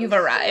 you've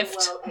arrived."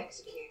 Well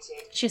executed.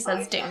 She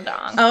says ding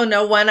dong. Oh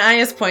no, one eye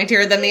is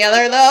pointier than the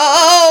other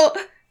though.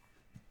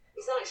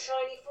 Is that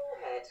shiny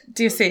forehead?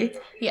 Do you see?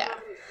 Yeah.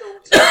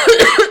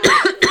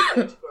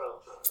 Photograph.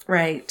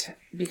 Right.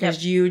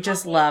 Because you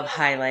just love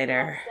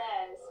highlighter.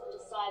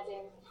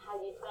 Deciding how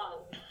you've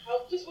done. I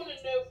just want to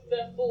know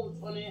their thoughts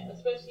on it,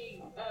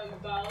 especially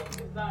Val,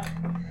 because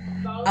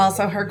Val.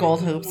 Also, her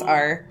gold hoops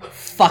are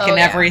fucking Oh,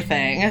 yeah.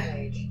 everything.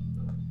 Perfectly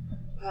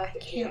Let's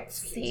executed.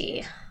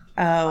 see.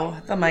 Oh,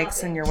 the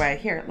mic's in your way.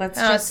 Here, let's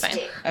Oh, it's just...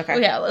 fine. Okay. Oh,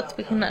 yeah,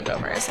 we can nudge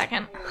over a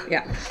second.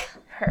 Yeah.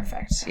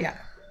 Perfect. Yeah.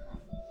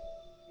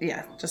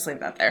 Yeah, just leave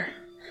that there.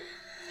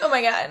 Oh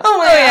my god. Oh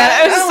my God.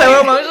 I was Oh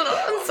so my emotional.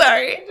 I'm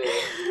sorry.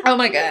 Oh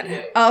my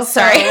god.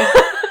 Also, Sorry.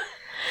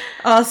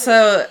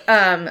 also,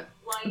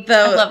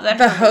 love that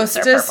the her boobs are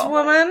hostess purple.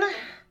 woman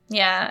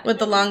Yeah. with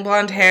the long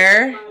blonde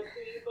hair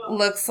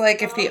looks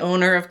like if the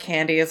owner of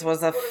Candies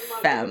was a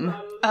femme.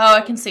 Oh,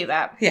 I can see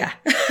that. Yeah.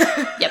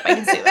 Yep, I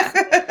can see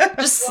that.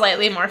 Just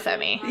slightly more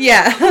femmy.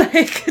 Yeah,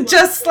 like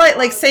just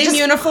like same Just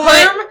uniform,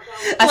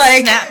 A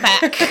like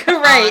snapback.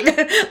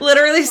 right,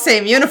 literally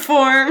same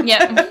uniform.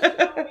 Yep. We don't see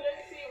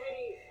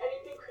really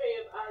anything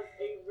creative as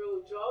a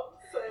real job,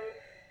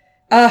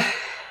 so.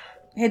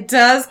 It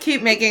does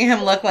keep making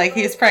him look like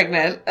he's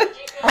pregnant.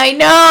 I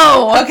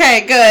know.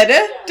 Okay, good.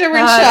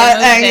 Different God, shot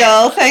I moved it.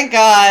 angle. Thank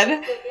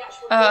God.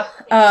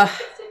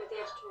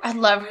 I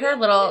love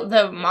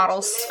the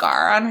model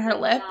scar on her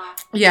lip.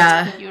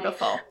 Yeah.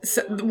 Beautiful.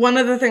 So one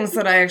of the things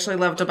that I actually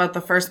loved about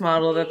the first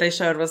model that they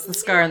showed was the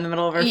scar in the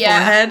middle of her Yeah.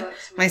 forehead.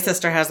 My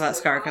sister has that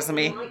scar because of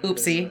me.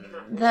 Oopsie.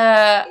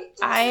 The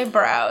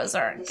eyebrows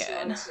aren't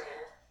good.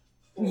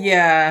 You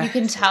Yeah.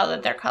 can tell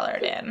that they're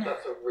colored in.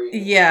 That's a really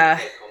Yeah.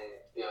 good take on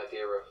the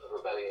idea of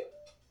rebellion.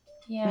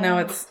 Yeah. No,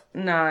 it's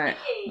not.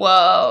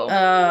 Whoa.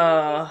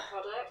 Oh.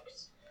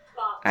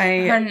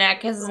 Her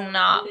neck is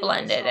not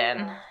blended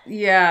in.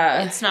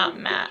 Yeah. It's not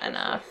matte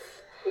enough.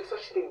 Looks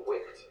like she's been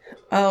whipped.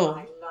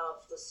 Oh. Love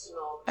the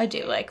snog. I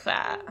do like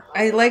that.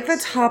 I like the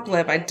top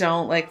lip. I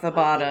don't like the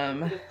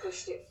bottom. Could have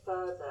pushed it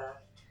further.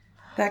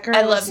 That girl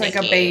I looks love like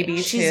Nikki. a baby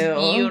She's too.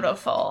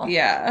 beautiful.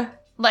 Yeah.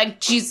 Like,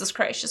 Jesus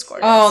Christ, she's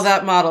gorgeous. Oh,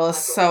 that model is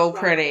so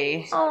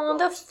pretty. Oh,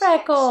 the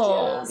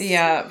freckles.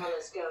 Yeah.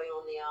 Colours going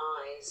on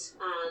the eyes,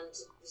 and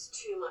there's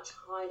too much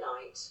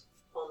highlight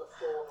on the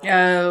forehead.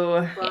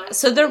 Oh. Right?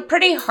 So they're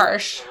pretty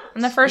harsh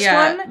in the first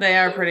Yeah, one. they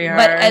are pretty hard.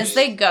 But as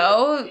they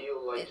go,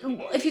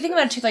 if you think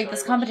about it too, like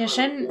this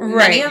competition, many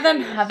Right. of them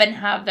haven't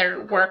had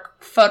their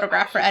work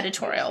photographed for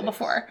editorial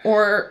before.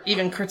 or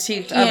even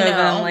critiqued You other know.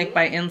 than like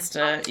by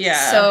Insta.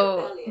 Yeah.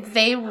 So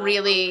they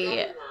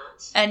really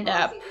end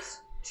up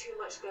Too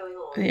much going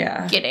on.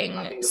 yeah.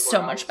 getting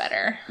so much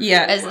better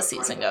Yeah. as the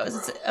season goes.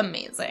 It's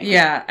amazing.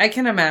 Yeah, I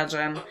can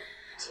imagine.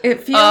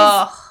 It feels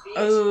Oh,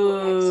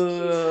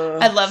 oh.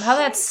 I love how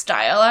that's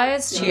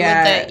stylized too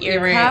yeah, with the ear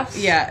you're right. cuff.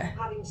 Yeah.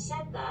 Having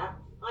said that,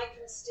 I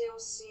can still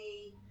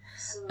see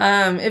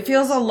some. It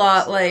feels a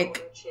lot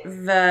like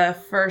the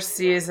first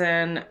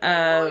season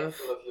of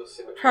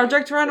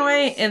Project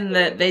Runway in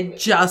that they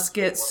just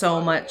get so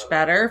much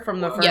better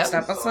from the first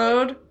Yep.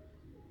 episode.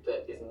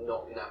 That is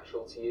not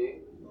natural to you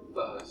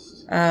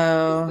first.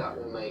 Oh. That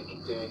will make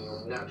doing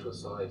your natural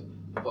side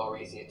far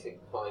easier to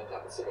find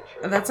that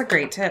symmetry. That's a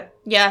great tip.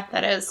 Yeah,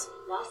 that is.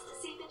 Last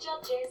to see the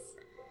judges.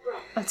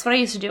 That's what I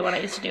used to do when I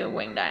used to do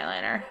winged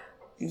eyeliner.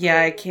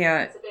 Yeah, I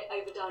can't. It's a bit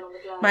overdone on the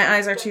glove. My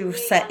eyes are too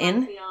set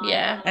in.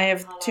 Yeah. I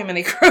have too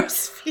many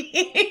crow's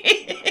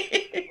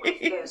feet.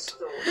 First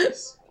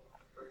thoughts.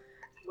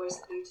 Where's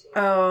the beauty?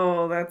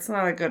 Oh, that's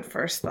not a good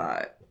first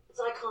thought.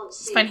 But I can't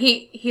see. It's fine.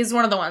 He's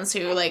one of the ones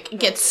who, like,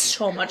 gets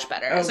so much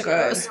better as it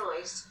good. goes.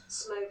 Nice,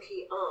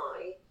 smoky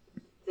eye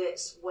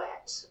that's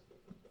wet.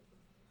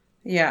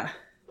 Yeah.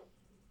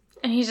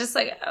 And he's just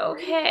like,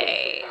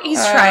 okay. He's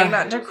trying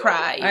not to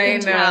cry. You I can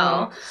know.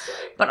 tell.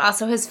 But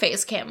also his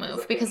face can't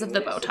move because of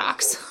the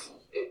Botox.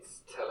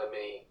 It's telling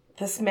me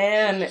This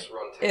man just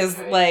run 10K, is,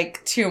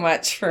 like, too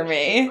much for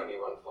me. only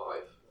run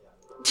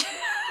 5.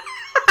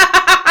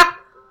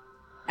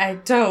 I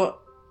don't...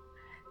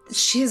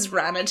 She's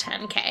run a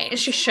 10K.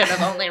 She should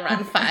have only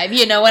run 5.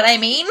 You know what I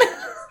mean?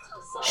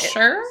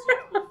 Sure.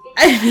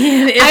 I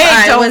mean, if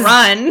I don't was-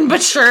 run,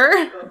 but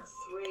sure.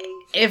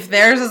 If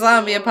there's a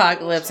zombie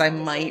apocalypse, I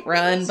might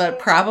run, but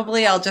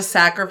probably I'll just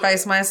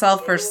sacrifice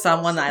myself for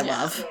someone I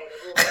love.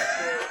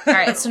 All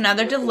right, so now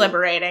they're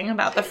deliberating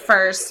about the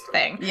first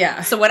thing.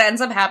 Yeah. So what ends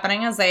up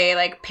happening is they,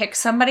 like, pick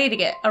somebody to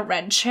get a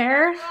red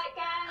chair.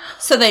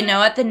 So they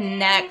know at the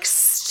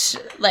next,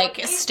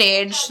 like,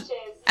 stage,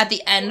 at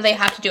the end, they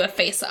have to do a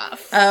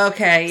face-off.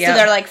 Okay, yeah. So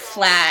they're, like,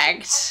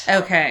 flagged.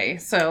 Okay,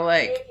 so,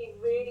 like... If you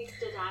really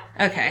stood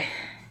out, Okay,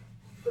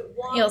 but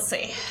one You'll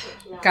see.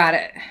 got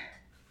it.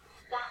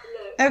 that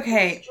look,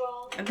 Okay,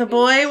 strong, the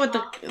boy with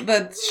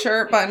the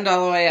shirt buttoned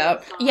all the way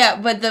up. Yeah,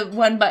 but the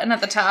one button at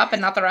the top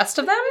and not the rest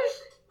of them?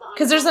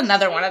 Because there's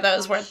another one of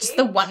those where just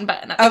the one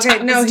button at the top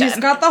Okay, no, is he's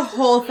done. got the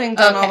whole thing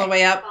done all Okay. the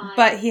way up,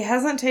 but he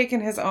hasn't taken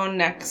his own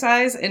neck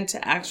size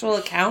into actual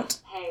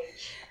account.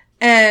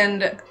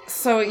 And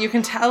so you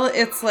can tell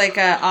it's like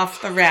a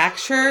off the rack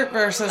shirt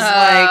versus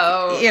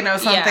like, you know,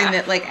 something yeah.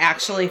 that like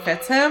actually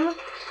fits him.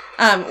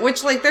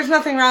 Which like there's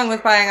nothing wrong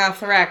with buying off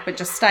the rack, but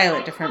just style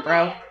it different,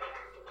 bro.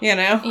 You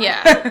know?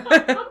 Yeah.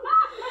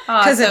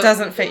 Because it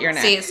doesn't fit your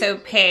neck. See, so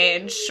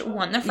Paige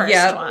won the first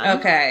Yep, one.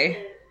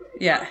 okay.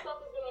 Yeah.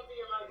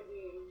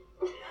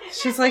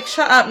 She's like,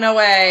 shut up, no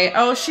way.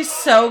 Oh, she's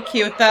so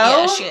cute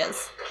though. Yeah, she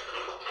is.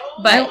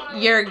 But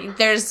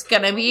there's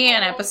gonna be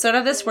an episode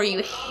of this where you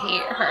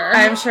hate her.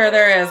 I'm sure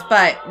there is,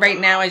 but right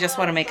now I just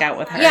want to make out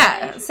with her.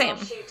 Yeah, same.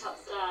 shoot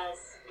upstairs.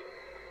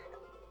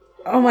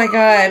 Oh my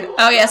god.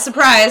 Oh yeah,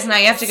 surprise! Now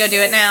you have to go do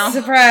it now.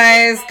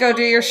 Surprise, go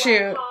do your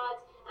shoot. Hard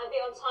and be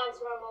on time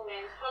tomorrow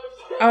morning.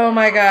 Oh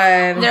my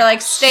god. They're like,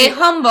 stay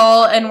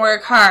humble and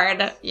work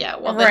hard. Yeah,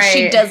 well then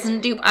she Right. doesn't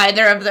do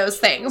either of those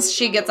things.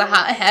 She gets a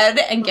hot head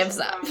and gives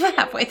up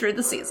halfway through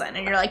the season,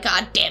 and you're like,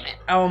 God damn it.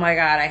 Oh my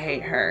god, I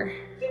hate her.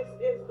 This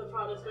is the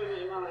proudest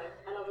moment in my life,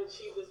 and I've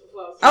achieved this as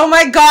well. Oh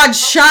my god,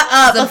 shut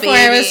up The before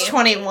I was baby.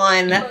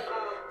 21.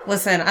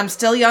 Listen, I'm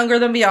still younger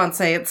than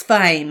Beyonce. It's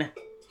fine.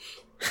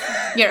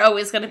 You're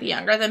always gonna be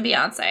younger than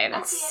Beyonce.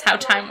 That's how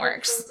time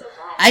works.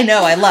 I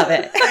know, I love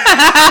it.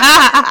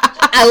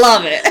 I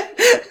love it.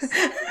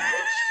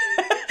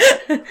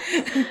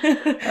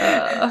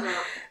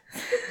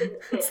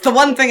 It's the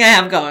one thing I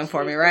have going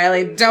for me,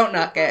 Riley. Don't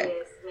knock it.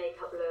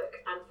 Makeup look,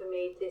 and for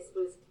me, this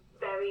was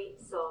very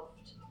soft.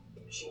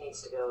 She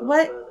needs to go a lot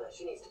What? further.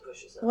 She needs to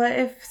push herself. What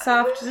if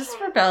soft is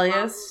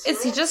rebellious?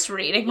 Is he just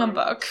reading a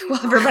book while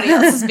everybody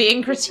else is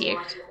being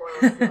critiqued?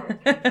 But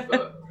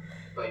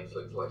Babes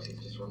looks like she's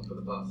just run for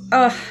the bus.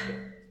 Ugh.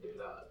 Do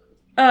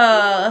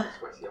that.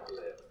 Sweaty upper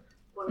lip.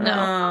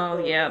 No.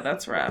 Oh, yeah,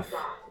 that's rough.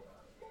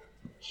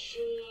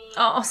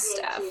 Oh,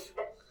 Steph.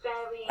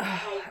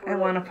 I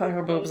want to put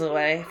her boobs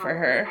away for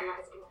her.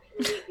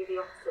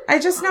 I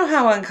just know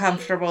how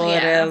uncomfortable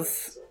Yeah. it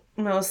is.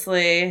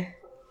 Mostly.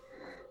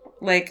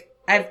 Like,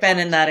 I've been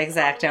in that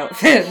exact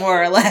outfit,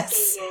 more or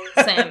less.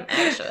 Same,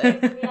 actually. You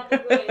need to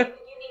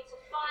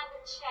find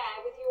the chair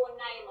with your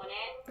name on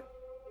it and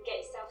get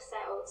yourself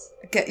settled.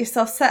 Get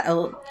yourself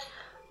settled.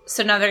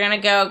 So now they're gonna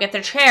go get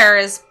their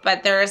chairs,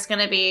 but there's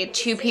gonna be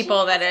two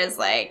people that is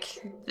like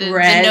the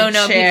Red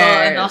no-no people,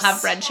 and they'll chairs.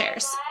 have red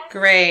chairs.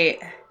 Great.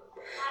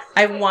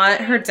 I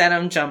want her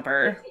denim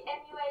jumper. The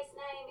MUA's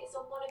name is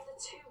on one of the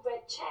two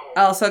red chairs.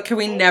 Also, can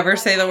we never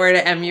say the word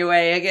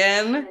MUA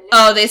again?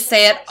 Oh, they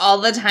say it all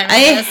the time. in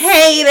I this.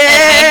 hate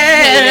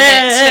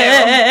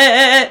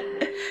And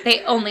it.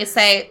 They only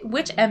say,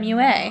 which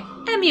MUA?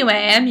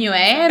 MUA,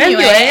 MUA,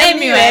 MUA,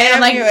 MUA. And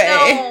I'm like,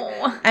 no.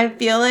 I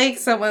feel like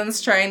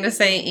someone's trying to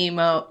say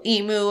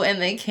emu,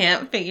 and they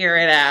can't figure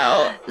it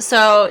out.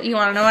 So, you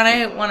want to know what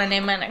I want to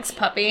name my next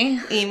puppy?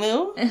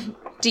 Emu?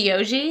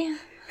 Diogi.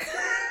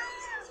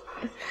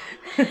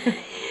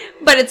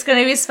 But it's going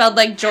to be spelled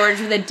like George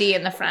with a D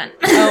in the front.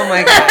 Oh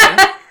my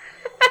god.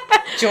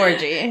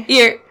 Georgie.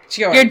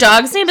 Your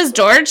dog's name is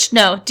George?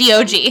 No,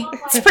 D-O-G.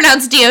 It's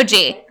pronounced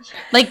D-O-G.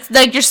 Like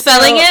you're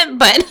spelling it,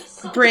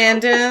 but...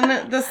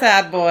 Brandon, the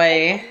sad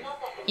boy,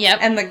 Yep.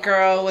 and the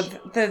girl with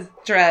the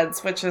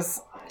dreads, which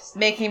is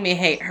making me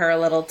hate her a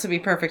little, to be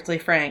perfectly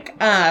frank.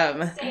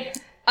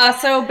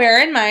 Also,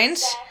 bear in mind,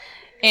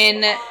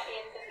 in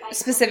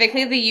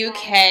specifically the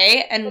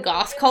UK and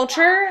goth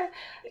culture,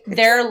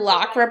 their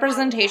lock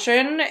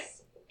representation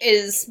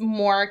is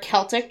more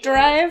Celtic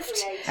derived,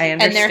 I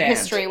understand. and their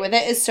history with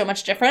it is so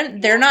much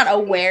different. They're not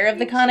aware of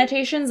the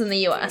connotations in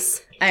the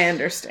US. I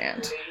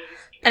understand.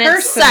 And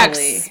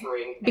Personally. it sucks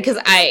because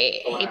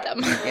I hate them.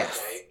 Yes.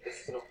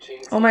 This is an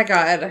opportunity Oh my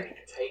god. to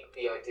take the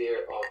the idea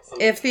of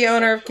If the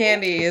owner of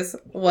Candies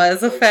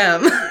was a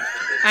femme.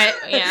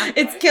 Yeah.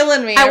 It's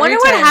killing me. I every wonder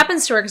what time.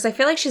 happens to her, because I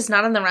feel like she's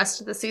not in the rest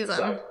of the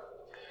season.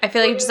 I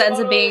feel like it just ends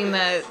up being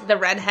the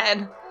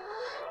redhead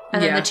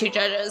and then the two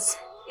judges.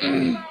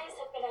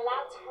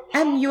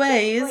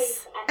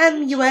 MUAs.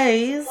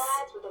 MUAs.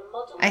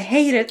 I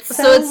hate it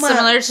So it's much.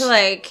 similar to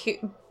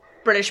like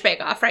British Bake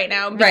Off right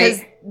now,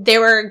 because they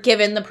were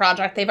given the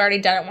project. They've already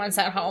done it once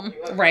at home.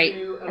 Right.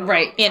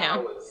 You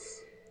know.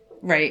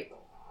 Right.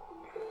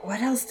 What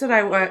else did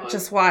I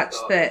just watch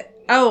that?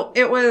 Oh,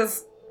 it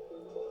was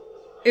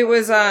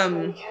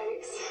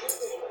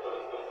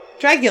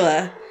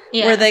Dragula,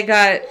 where they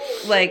got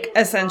like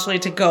essentially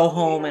to go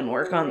home and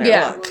work on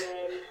their look.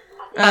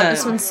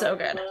 This one's so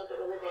good.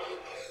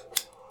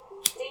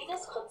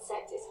 Dina's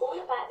concept is all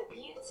about the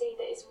beauty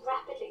that is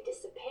rapidly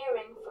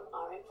disappearing from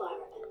our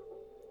environment.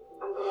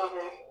 I'm gonna have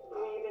a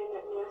moving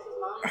nurse's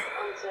mask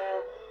onto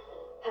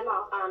her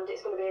mouth, and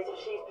it's gonna be as if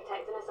she's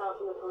protecting herself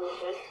from the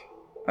pollution.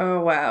 Oh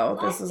wow,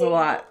 this is a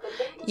lot.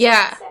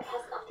 Yeah. Concept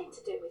has nothing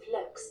to do with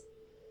looks.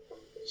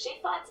 She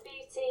finds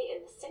beauty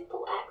in the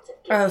simple act of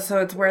Oh, so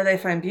it's where they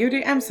find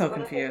beauty? I'm so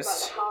When I think about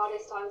confused. the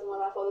hardest times in my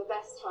life or the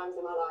best times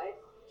in my life,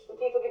 when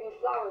people give me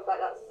flowers, like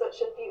that's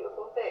such a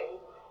beautiful thing.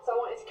 So I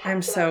wanted to capture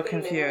I'm so that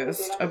feeling.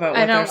 confused about I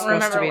what they're don't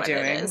supposed to remember be what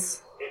doing. it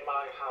is. In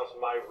my house,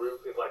 my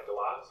roof is like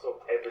glass,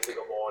 so every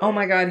single morning. Oh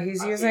my god,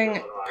 he's I see using the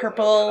sunrise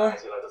purple. and I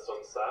see like the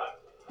sunset.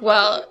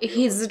 Well,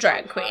 he's a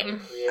drag queen.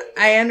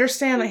 I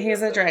understand that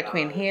he's a drag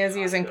queen. He is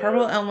using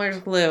purple Elmer's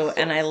glue,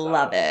 and I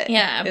love it.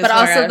 Yeah, is but where I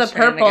also the was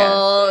trying to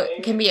purple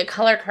can be a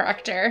color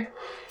corrector.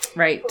 get.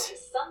 Right.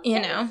 You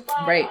know.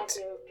 Right.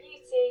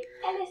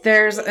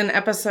 There's an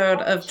episode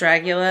of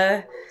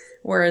Dragula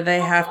where they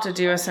have to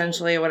do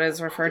essentially what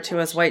is referred to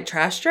as white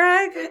trash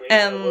drag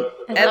and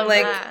love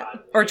like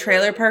that. or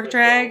trailer park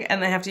drag,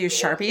 and they have to use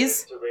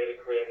Sharpies To really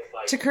create this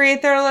like to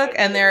create their look.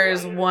 And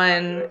there's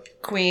one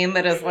queen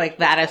that is like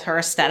that is her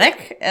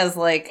aesthetic as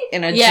like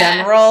in a Yeah.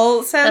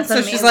 general sense.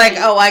 That's So she's amazing.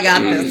 like, oh, I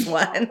got this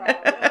one.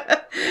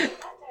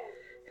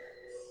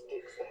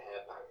 sticks the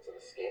hair back to the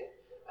skin,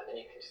 and then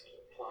you can just keep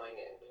applying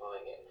it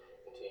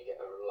until you get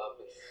a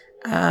lovely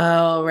smooth.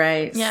 Oh,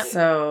 right. Yep.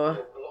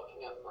 So,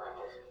 Blocking out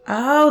brows.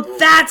 oh,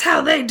 that's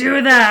how they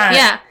do that.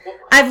 Yeah.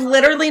 I've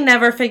literally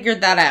never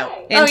figured that out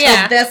until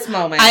yeah. this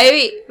moment.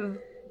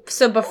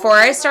 So before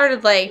I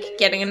started like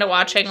getting into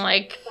watching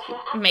like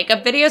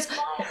makeup videos,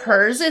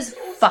 hers is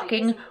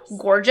fucking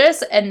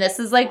gorgeous, and this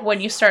is like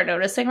when you start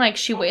noticing like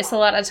she wastes a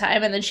lot of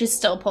time and then she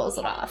still pulls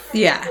it off.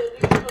 Yeah. Ooh.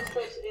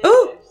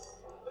 Ooh!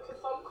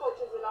 Because some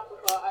cultures in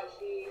Africa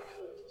actually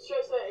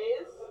stretch their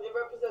ears. It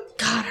represents.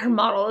 God, her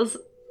model is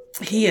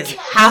He is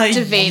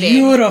Captivating.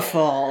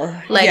 beautiful.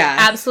 like yeah.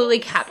 absolutely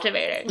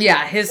captivating.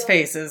 Yeah, his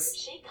face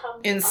is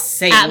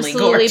insanely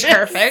Absolutely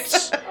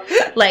gorgeous.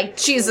 perfect. Like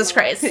Jesus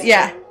Christ.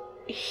 Yeah.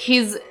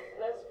 He's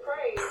Let's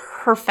pray.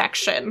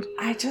 perfection.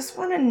 I just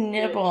want to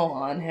nibble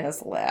on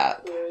his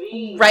lip.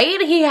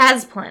 Right? He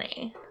has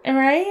plenty.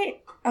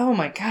 Right? Oh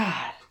my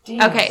god.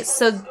 Damn. Okay,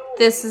 so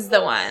this is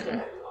the one. I think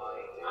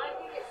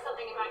it's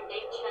something about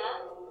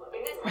nature.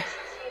 In this case,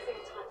 she's using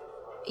a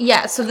type of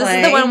Yeah, so this is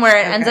Clay? the one where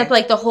it ends Okay. up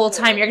like the whole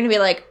time you're gonna be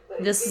like,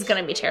 this is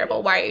gonna be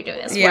terrible. Why are you doing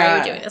this? Why are Yeah.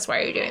 you doing this? Why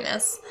are you doing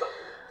this?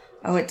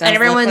 Oh, it does And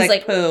everyone's look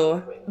like-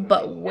 poo.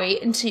 But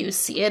wait until you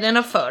see it in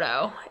a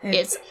photo.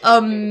 It's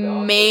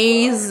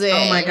amazing.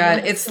 Oh my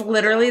god, it's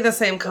literally the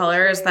same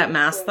color as that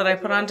mask that I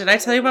put on. Did I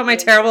tell you about my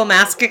terrible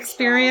mask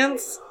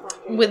experience?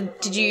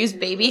 Did you use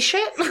baby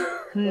shit?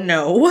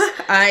 No,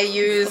 I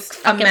used a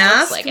Fucking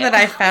mask looks like that it.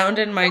 I found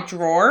in my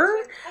drawer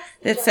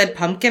that said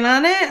pumpkin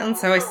on it, and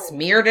so I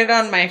smeared it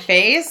on my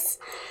face,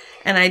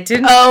 and I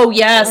didn't Oh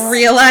yes.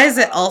 realize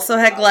it also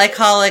had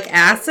glycolic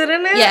acid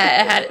in it.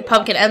 Yeah, it had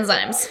pumpkin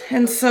enzymes.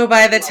 And so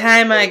by the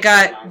time I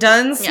got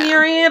done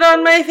smearing it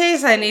on my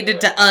face, I needed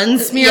to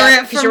unsmear Yeah, it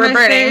 'cause from you were my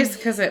burning. face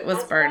because it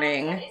was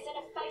burning. Is in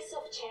a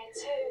face-off chair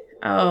too.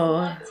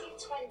 Oh.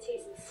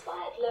 1920s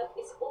inspired look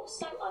is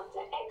also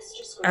under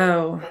extra scrutiny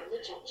Oh. from the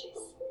judges.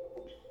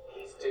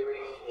 He's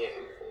doing him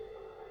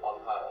on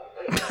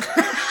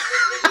her.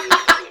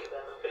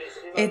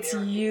 It's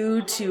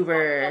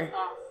YouTuber.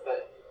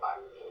 But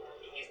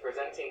he's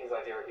presenting his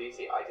idea of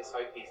beauty. I just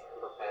hope he's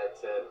prepared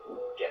to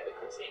get the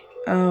critique.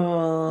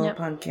 Oh, Yep.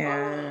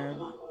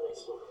 pumpkin.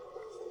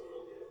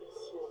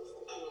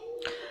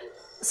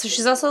 So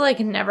she's also like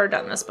never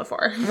done this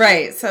before.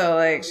 Right, so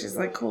like she's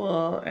like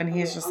cool, and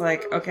he's just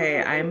like,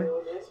 okay, I'm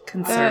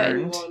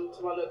concerned. To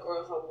my look, or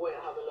else I won't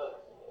have a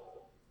look.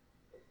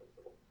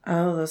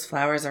 Oh, those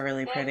flowers are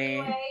really pretty.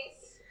 Anyways,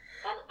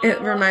 It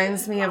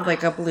reminds me of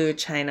like a blue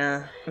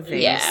china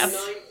vase, Yeah. 90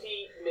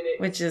 minutes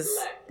which is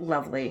left.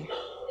 lovely. The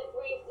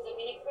brief is I'm going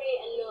to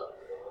create a look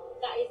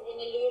that is in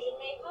illusion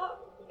makeup,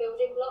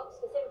 building blocks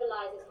for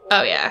symbolizes.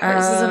 Oh yeah,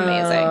 hers is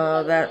amazing.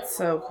 Oh, that's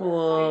so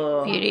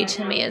cool. Beauty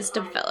to me is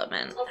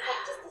development. I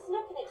practiced this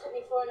look and it took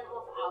me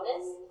 4.5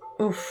 hours.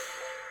 Oof.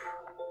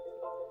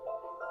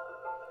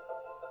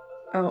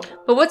 Oh,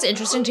 But what's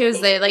interesting too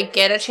is they like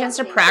get a chance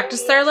to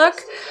practice their look,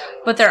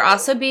 but they're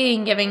also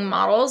being giving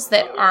models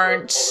that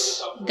aren't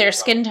their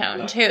skin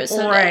tone too.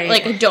 So Right.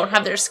 that, like don't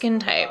have their skin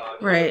type.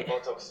 right.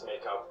 Botox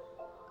makeup.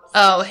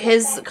 Oh,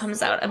 his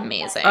comes out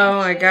amazing. Oh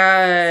my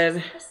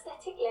god.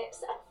 Prosthetic lips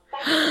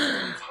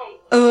and face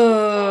tape.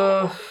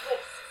 Oh.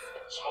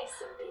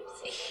 Chase of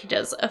beauty. He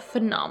does a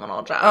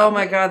phenomenal job. Oh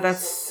my god,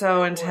 that's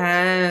so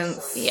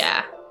intense.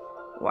 Yeah.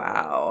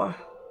 Wow.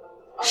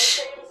 I'm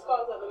creating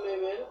scars at the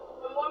moment.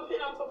 And one thing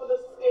on top of the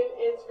skin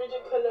is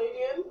rigid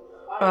collodion.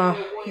 I Oh, don't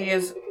know what he it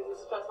is because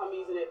it's the first time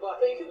using it. But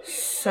so you can see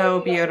so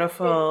that the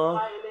beautiful.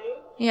 skin's tightening,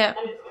 Yeah.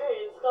 and it's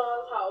creating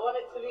scars how I want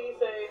it to be.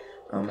 So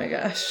Oh my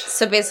gosh.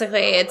 So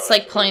basically, it's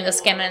like pulling the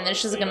skin in and then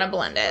she's gonna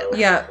blend it.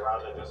 Yeah.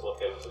 Rather than just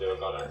looking to do a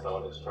goddess, I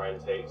wanted to try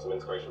and take some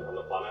inspiration from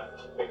the planet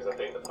because I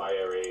think the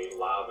fiery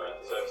lava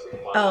surface of the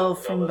planet. Oh,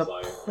 from the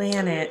covers, like,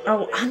 planet.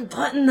 Oh,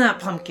 unbutton that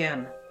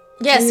pumpkin.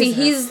 Yeah, see, Jesus.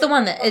 he's the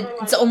one that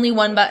it's only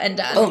one button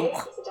done.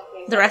 Oh.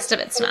 The rest of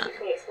it's not.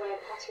 Basically, it's where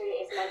pottery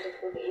is blended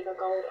with either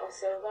gold or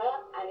silver,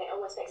 and it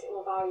almost makes it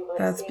more valuable.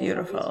 That's It's being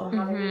able to beautiful.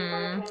 have a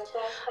redesign in the first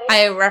place.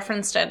 I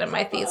referenced it in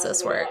my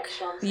thesis work.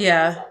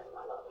 Yeah.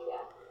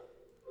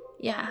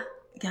 Yeah.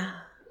 Yeah.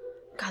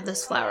 God,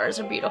 those flowers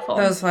are beautiful.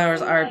 Those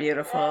flowers are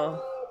beautiful.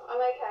 I'm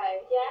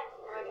okay. Yeah,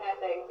 I'm okay. I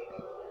think.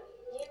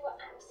 You were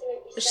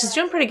absolutely. She's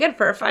doing pretty good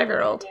for a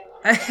 5-year-old.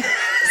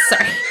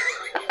 Sorry.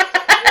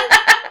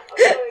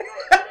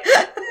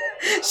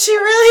 She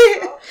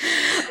really.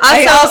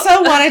 I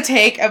also want to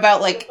take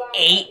about like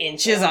 8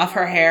 inches off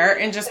her hair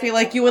and just be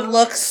like, you would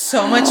look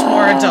so much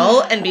more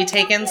adult and be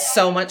taken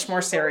so much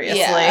more seriously.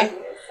 Yeah.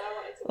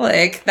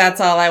 Like, that's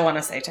all I want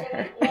to say to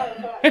her.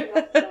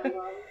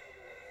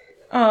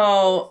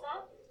 Oh.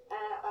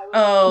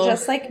 Oh.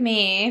 Just like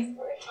me.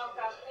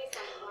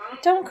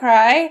 Don't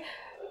cry.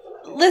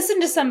 Listen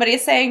to somebody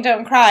saying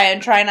don't cry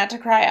and try not to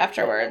cry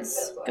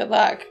afterwards. Good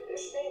luck.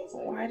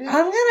 Why did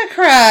I'm gonna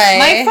cry.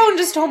 My phone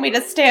just told me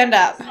to stand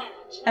up.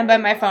 And by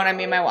my phone, I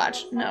mean my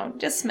watch. No,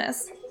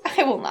 dismiss.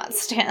 I will not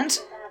stand.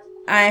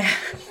 I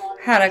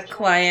had a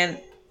client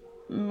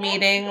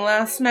meeting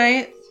last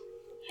night,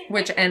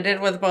 which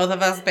ended with both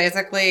of us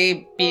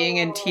basically being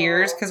in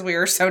tears because we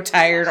were so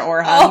tired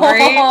or hungry.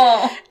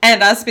 Oh.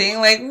 And us being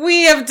like,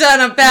 we have done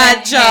a bad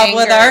My job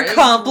with our hanger is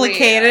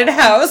complicated real.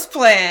 house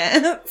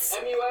plants.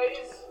 MUAs.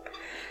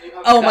 You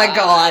have Oh my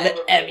god,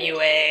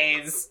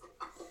 MUAs.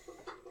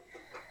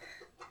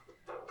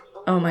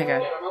 Oh my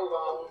god.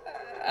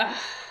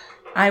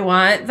 I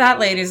want that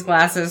lady's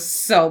glasses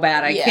so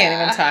bad. I can't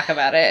Yeah. even talk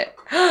about it.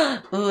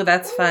 Ooh,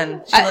 that's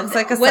fun. She looks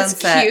like a What's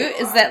sunset. cute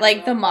is that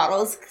like the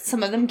models,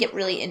 some of them get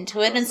really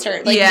into it and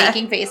start like Yeah.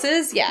 making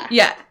faces. Yeah.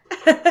 Yeah.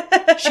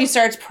 She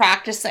starts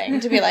practicing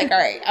to be like, all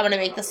right, I'm gonna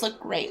make this look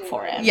great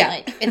for him. Yeah.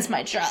 Like it's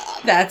my job.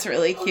 That's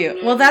really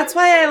cute. Well, that's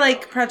why I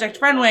like Project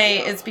Runway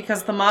is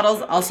because the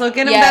models also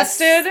get Yes,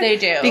 invested. they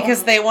do.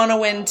 Because they want to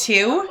win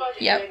too.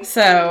 Yep.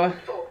 So,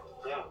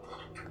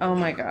 oh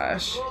my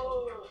gosh.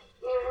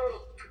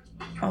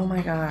 Oh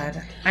my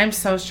god. I'm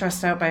so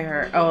stressed out by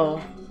her.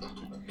 Oh.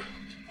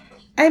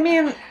 I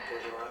mean,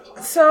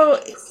 so.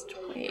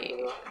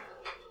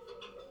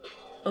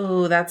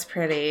 Ooh, that's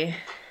pretty.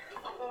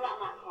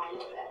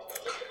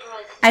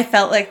 I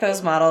felt like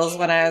those models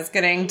when I was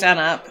getting done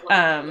up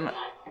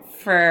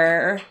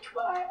for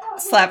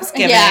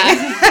Slapskimming.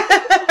 Yeah.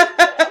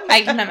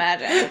 I can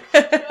imagine.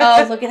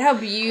 Oh, look at how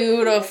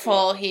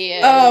beautiful he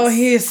is. Oh,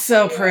 he's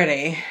so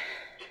pretty.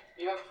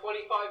 You have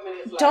 25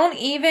 minutes left. Don't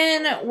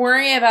even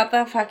worry about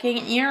the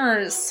fucking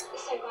ears. So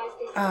guys,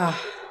 this Ah.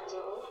 is my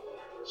doll.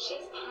 She's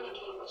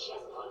panicking, but she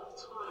hasn't got enough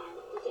time.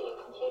 Was it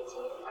incomplete to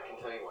you? I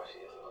can tell you why she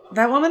is.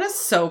 That woman is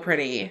so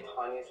pretty.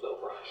 Tiniest little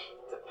brush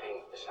to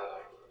paint the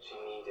shadow. She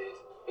needed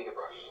bigger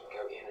brush to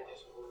go in and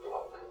just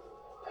block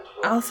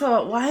and block.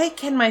 Also, why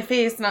can my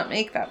face not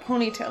make that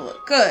ponytail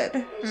look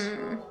good?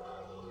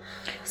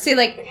 See,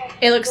 like,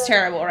 it looks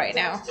terrible right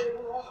now.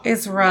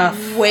 It's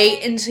rough.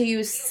 Wait until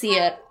you see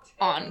it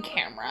on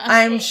camera.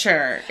 I'm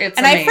sure. It's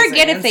And I amazing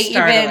forget if and they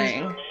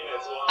startling.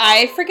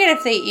 I forget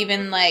if they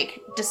even,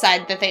 like,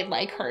 decide that they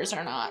like hers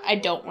or not. I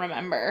don't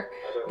remember.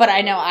 But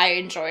I know I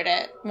enjoyed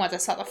it once I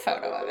saw the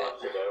photo of it.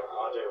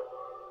 I do.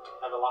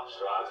 Have a lash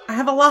to add. I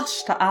have a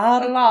lash to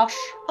add. Losh.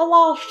 A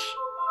lash.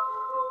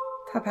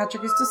 How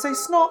Patrick used to say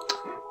snock.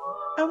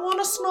 I want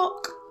a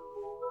snock.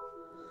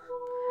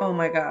 Oh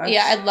my gosh.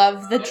 Yeah, I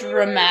love the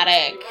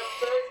dramatic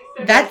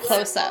That's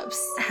close-ups.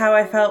 how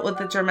I felt with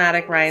the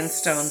dramatic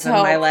rhinestones So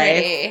in my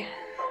life. pretty.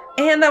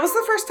 And that was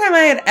the first time I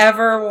had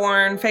ever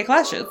worn fake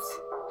lashes.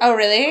 Oh,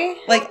 really?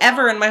 Like,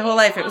 ever in my whole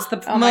life. It was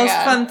the Oh my most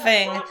God. fun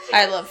thing.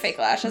 I love fake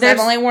lashes. There's-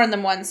 I've only worn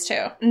them once,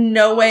 too.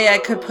 No way I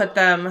could put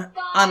them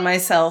on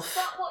myself.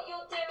 Stop what you're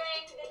doing.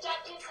 The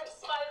judges have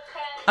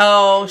spoken.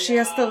 Oh, she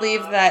has to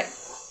leave that.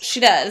 She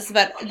does,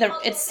 but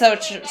it's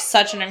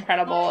such an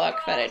incredible look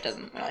that it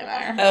doesn't really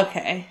matter.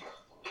 Okay.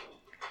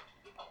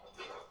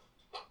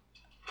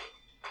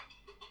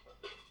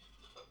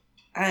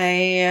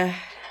 I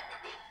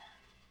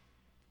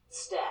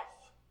Steph.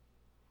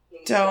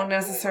 don't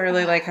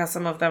necessarily like how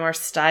some of them are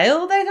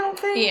styled, I don't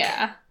think.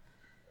 Yeah.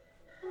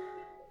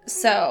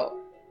 So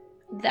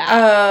that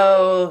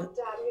Oh,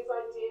 Dad, his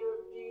idea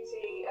of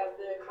beauty and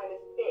the kind of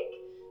thick.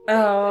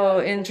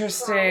 oh,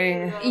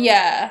 interesting.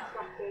 Yeah.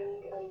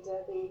 Cracking and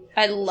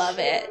the I love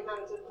it.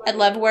 amount of I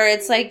love where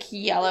it's like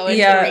yellow and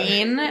Yeah.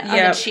 green on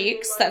Yep. the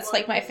cheeks. That's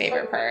like my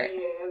favorite part.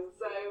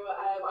 So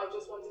I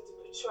just wanted to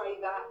portray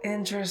that.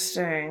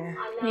 Interesting.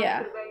 I love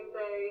Yeah. the rainbow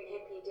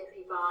hippy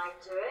dippy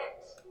vibe to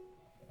it.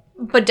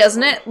 But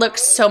doesn't it look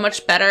so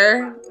much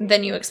better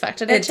than you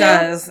expected it It to?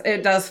 does.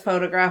 It does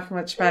photograph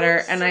much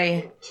better, and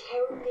Terribly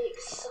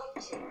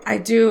exciting. I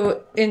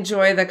do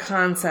enjoy the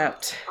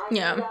concept. I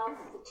Yeah. love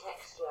the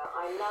texture.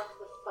 I love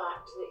the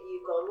fact that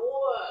you've gone,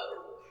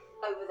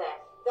 whoa, over there.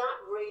 That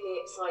really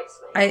excites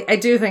me. I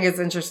do think it's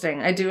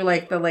interesting. I do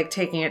like the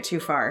taking it too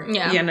far.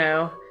 Yeah. You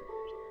know?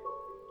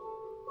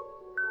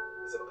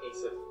 It's a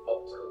piece of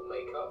optical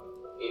makeup.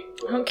 It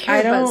I don't will care I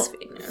about don't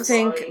BuzzFeed News.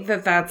 think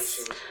that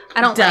that's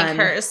I don't done. like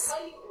hers.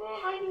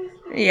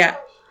 Yeah.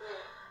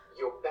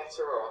 You're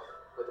better off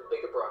with a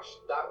bigger brush.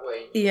 That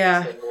way you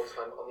Yeah. can spend more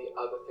time on the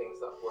other things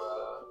that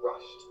were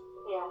rushed.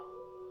 Yeah.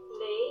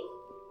 Lee?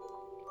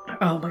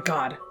 Oh my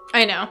god.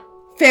 I know.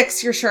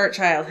 Fix your shirt,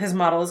 child. His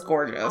model is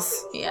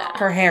gorgeous. Yeah.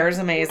 Her hair is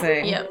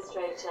amazing. Yep.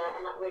 Illustrator,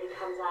 and that really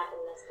comes out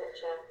in this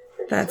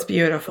picture. That's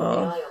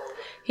beautiful.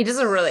 He does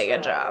a really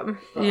good job.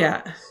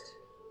 Yeah. I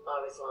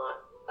was like,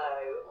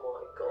 oh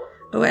my god.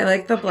 Oh, I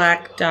like the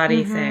black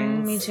dotty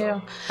things. Me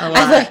too. A lot.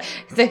 I like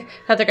the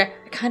other guy.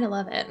 I kind of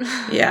love it.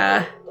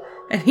 Yeah.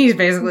 And he's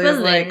basically just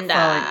like Belinda.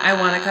 falling. I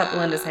want to cut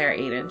Belinda's hair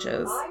 8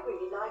 inches. I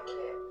really like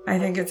it. I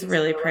think it's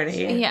really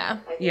pretty. Yeah.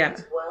 I think Yeah.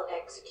 it's well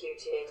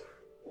executed.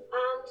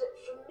 And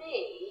for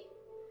me,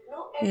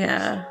 not every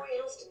Yeah. story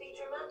has to be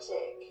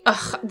dramatic.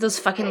 Ugh, those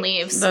fucking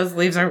leaves. Those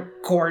leaves are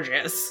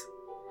gorgeous.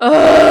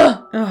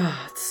 Ugh.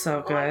 Oh, it's so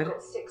I've good.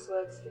 got 6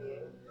 words for you.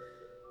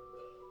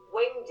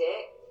 Winged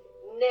it,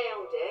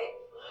 nailed it,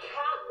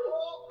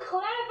 catwalk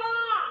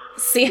clever!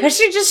 See how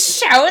she just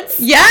shouts?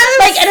 Yes!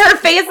 Like, and her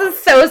face is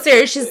so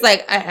serious. She's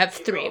like, I have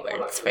 3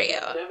 words for you.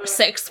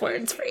 6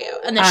 words for you.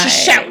 And then she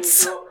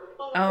shouts.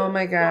 Oh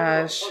my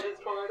gosh.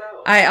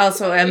 I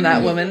also am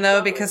that woman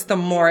though, because the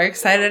more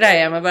excited I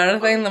am about a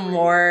thing, the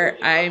more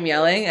I'm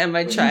yelling, and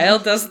my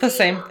child does the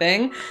same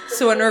thing.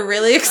 So when we're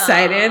really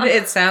excited,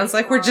 it sounds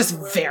like we're just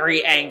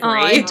very angry.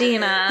 Oh,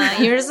 Dina,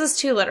 yours is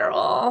too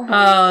literal.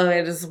 Oh,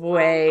 it is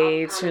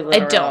way too I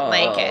literal. don't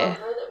like it.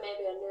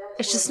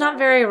 It's just not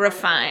very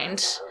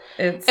refined.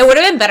 It's It would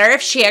have been better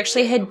if she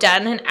actually had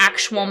done an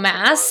actual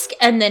mask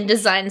and then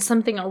designed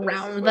something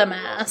around the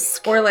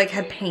mask. or like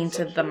had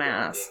painted the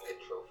mask.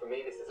 For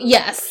me, this is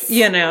Yes.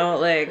 You know,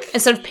 like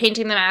Instead of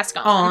painting the mask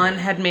on. on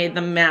had made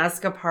the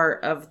mask a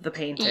part of the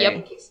painting. Yep. I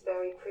think it's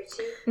very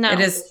pretty. No. It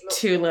is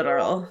too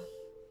literal.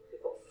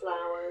 We've got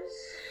flowers.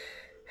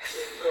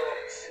 We've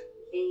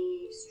got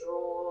leaves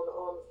drawn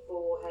on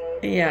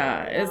forehead.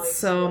 Yeah, it's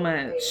so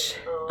much.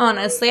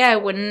 Honestly, I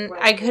wouldn't.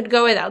 I could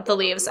go without the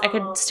leaves. I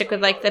could stick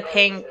with like the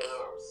pink.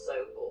 I'm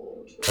so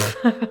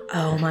bored.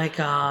 Oh my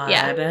god.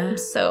 Yeah. I'm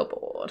so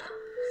bored.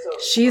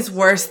 She's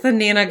worse than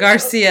Nina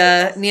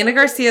Garcia. Nina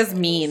Garcia's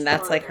mean.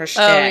 That's like her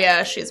shtick. Oh,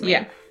 yeah, she's mean.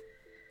 Yeah.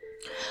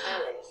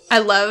 I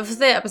love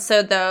the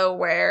episode though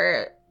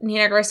where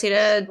Nina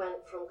Garcia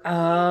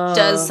Oh.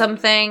 does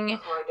something,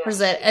 what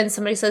is it? And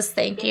somebody says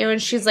thank you,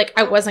 and she's like,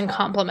 I wasn't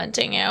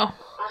complimenting you.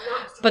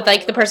 But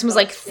like the person was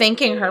like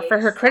thanking her for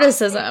her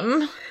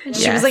criticism. And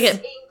she was like a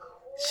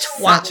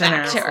twat Such an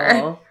back to her.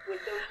 asshole.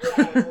 With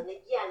the red and the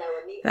yellow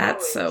and the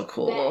That's so orange.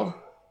 cool. and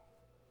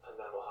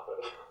then what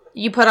happened?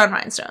 You put on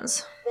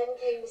rhinestones. Then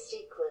came the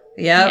sequence.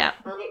 Yep. Yeah.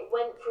 And it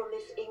went from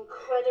this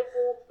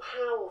incredible,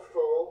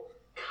 powerful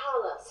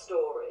colour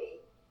story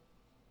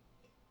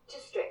to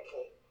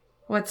Strictly.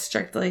 What's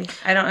Strictly?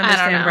 I don't know.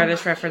 understand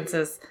British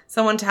references.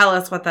 Someone tell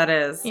us what that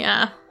is.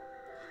 Yeah.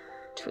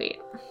 Tweet.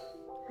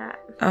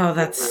 Oh,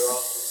 that's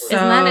so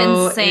Isn't that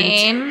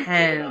insane?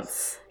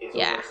 intense. It's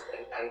Yeah. almost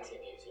an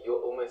anti-beauty.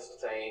 You're almost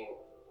saying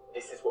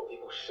this is what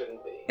people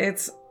shouldn't be.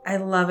 I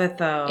love it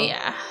though.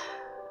 Yeah.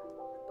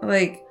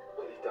 Like,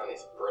 What you've done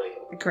is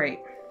brilliant. great.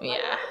 Yeah.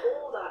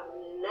 All that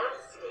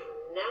nasty,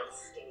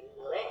 nasty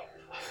lip.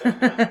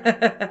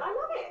 I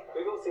love it.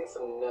 We've all seen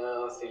some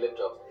nasty lip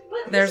jobs.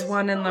 But There's this is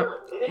one in the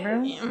fun.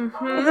 room.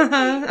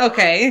 Mm-hmm.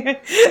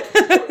 Okay.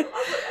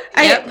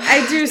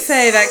 I do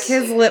say that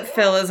kid's lip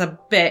fill is a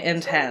bit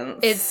intense.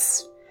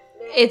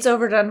 It's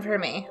overdone for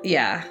me.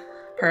 yeah.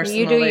 Personally.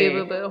 You do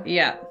you, boo-boo.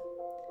 Yeah.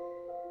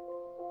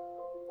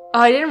 Oh,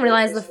 I didn't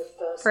realize the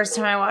first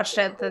time I watched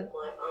it that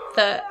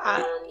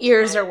the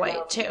ears are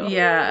white too.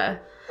 Yeah.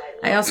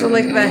 I also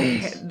like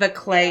the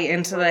clay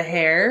into the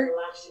hair.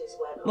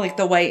 Like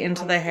the white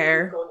into the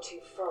hair. Gone too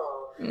far.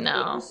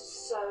 No. It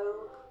was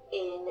so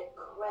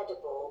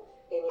incredible.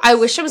 In its I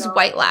wish it was style,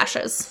 white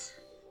lashes.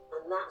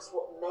 and that's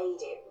what made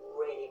it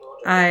really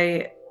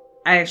modern.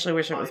 I actually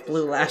wish it was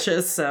blue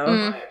lashes, so.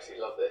 Mm. I actually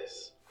love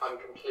this. I'm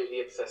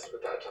completely obsessed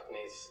with that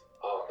Japanese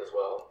art as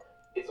well.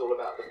 It's all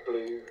about the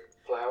blue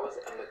flowers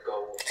and the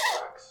gold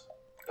tracks.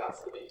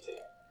 That's the beauty.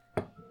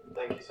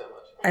 Thank you so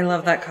much. I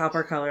love that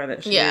copper color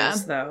that she Yeah.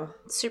 used, though.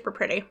 Super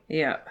pretty.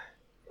 Yeah.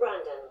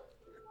 Brandon,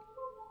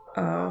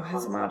 Oh,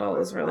 his model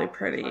is really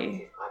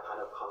pretty.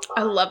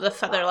 I love the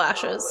feather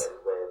lashes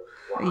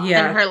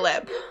Yeah. and her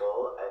lip.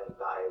 And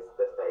that is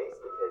the face,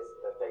 because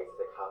the face is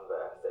a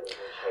canvas and you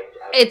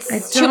can change It's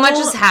everything. too much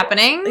is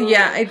happening.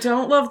 Yeah, I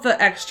don't love the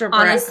extra brow.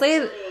 Honestly,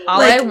 all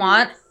Like- I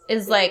want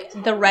is like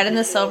the red and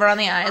the silver on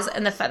the eyes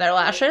and the feather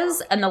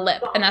lashes and the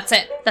lip, and that's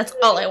it. That's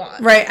all I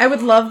want. Right, I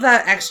would love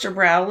that extra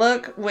brow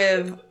look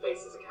with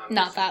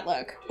Not that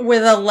look. a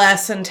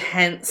less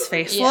intense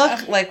face Yeah.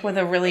 look, like with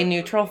a really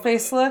neutral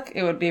face look.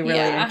 It would be really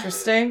Yeah.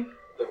 interesting.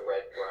 The red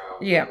brow,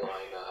 Yeah. the liner,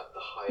 the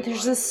highlight,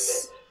 There's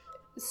this. lip.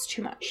 It's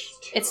too much.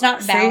 It's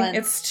not See, balanced.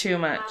 it's too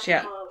much.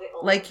 Yeah,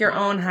 like your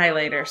own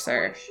highlighter,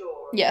 sir.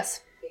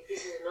 Yes. If this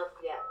is enough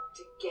yet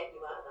to get you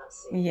out of that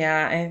scene,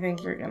 Yeah, I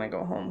think you're gonna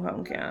go home,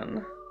 pumpkin.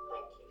 thank you.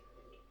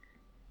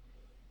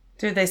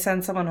 Did they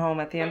send someone home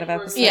at the end of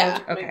episode? Yeah.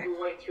 Okay.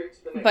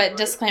 But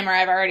disclaimer,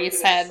 I've already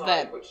said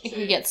that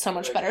he gets so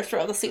much better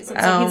throughout the season,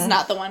 so he's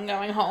not the one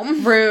going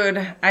home.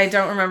 Rude. I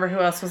don't remember who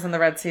else was in the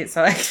red seat,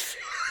 so I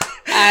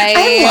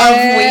I love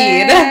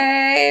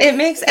weed. It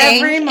makes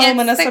every think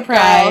moment it's a the girl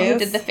who surprise.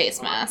 did the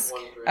face mask.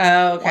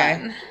 Oh, okay.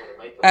 One.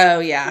 Oh,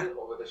 yeah.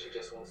 Or whether she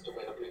just wants to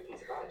win a blue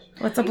pizza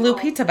badge. What's a blue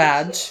pizza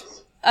badge?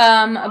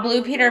 A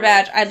blue Peter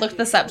badge. I looked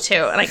this up too,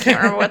 and I can't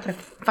remember what the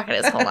fuck it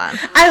is. Hold on.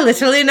 I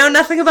literally know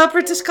nothing about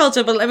British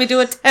culture, but let me do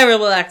a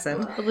terrible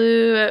accent.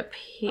 Blue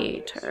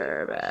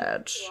Peter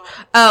badge.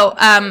 Oh,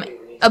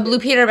 a blue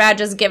Peter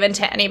badge is given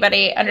to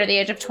anybody under the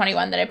age of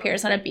 21 that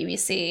appears on a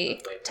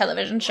BBC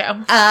television show.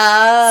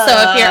 Oh.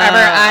 So if you're ever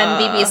on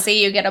BBC,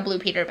 you get a blue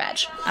Peter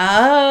badge.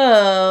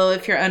 Oh,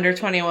 if you're under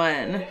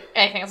 21.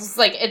 I think it's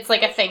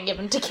like a thing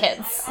given to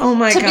kids. Oh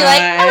my To god. be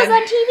like, I was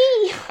on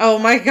TV. Oh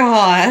my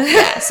god.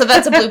 Yeah, so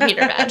that's a blue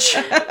Peter badge.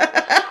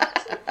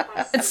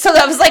 So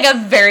that was like a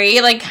very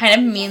like kind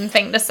of mean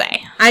thing to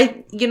say.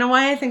 You know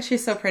why I think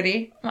she's so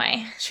pretty?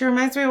 Why? She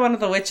reminds me of one of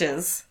the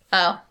witches.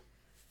 Oh.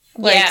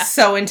 Like, Yeah.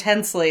 so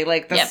intensely,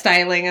 like the Yep.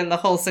 styling and the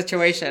whole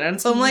situation.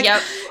 And so I'm like,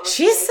 Yep.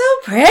 she's so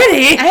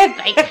pretty. I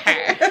like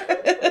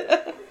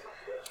her.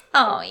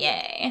 Oh,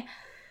 yay.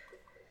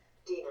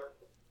 Dina,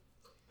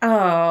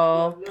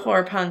 Oh,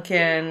 poor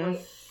pumpkin.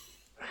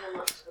 how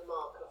much to the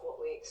mark of what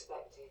we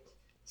expected.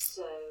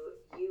 So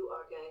you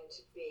are going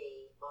to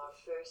be our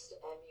first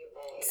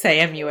MUA. Say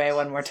MUA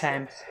one more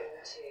time. Into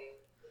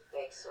the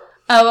face-off.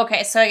 Oh,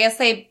 okay. So I guess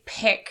they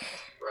pick.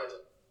 Brandon.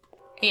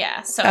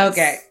 Yeah. So it's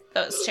Okay.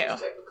 those two.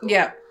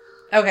 Yeah.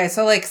 Okay,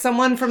 so like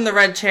someone from the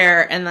red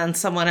chair and then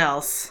someone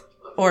else.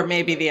 Or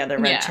maybe the other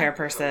red Yeah. chair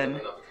person.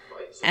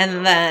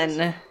 And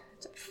then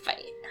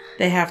Fight.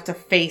 they have to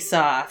face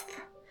off.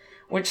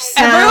 Which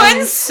sounds...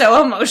 Everyone's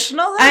so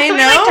emotional. I Can we,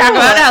 know. like, talk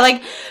about how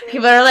like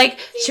people are like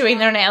chewing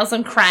their nails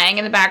and crying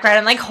in the background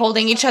and like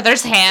holding each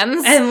other's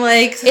hands. And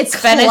like it's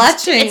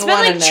clutching been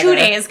one like 2 another.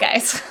 days,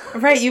 guys.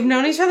 Right, you've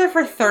known each other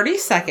for 30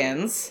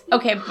 seconds.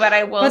 Okay, but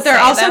I will. But they're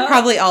say, also though,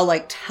 probably all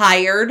like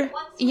tired.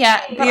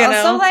 yeah, but you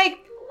also know? like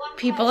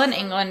people in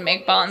England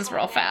make bonds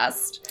real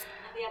fast.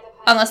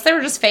 Unless they were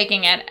just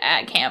faking it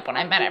at camp when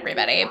I met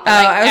everybody. But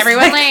like, I was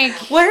everyone like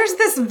where's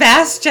this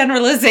vast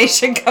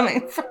generalization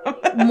coming from?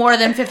 more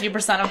than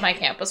 50% of my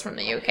camp was from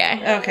the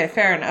UK. Okay,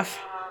 fair enough.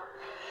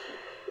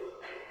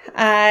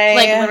 I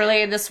Like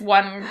literally this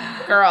one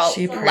girl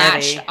She pretty.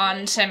 latched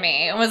onto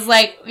me. It was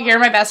like, you're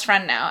my best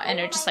friend now, and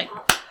it just like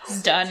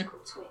it's done.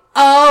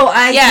 Oh,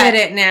 I Yeah. get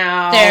it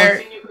now.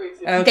 They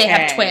okay.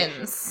 have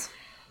twins.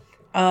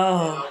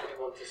 Oh.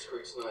 We want to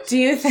scrutinize. Do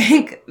you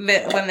think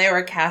that when they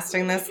were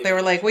casting this, they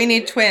were like, we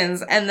need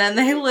twins, and then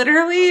they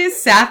literally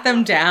sat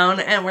them down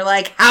and were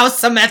like, how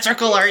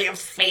symmetrical are your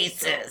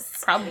faces?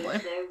 Probably.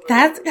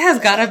 That has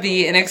got to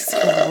be an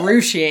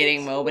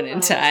excruciating moment in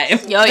time.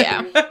 Oh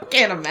yeah.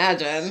 Can't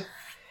imagine.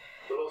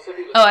 We'll also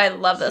be Oh, I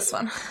love this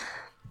one.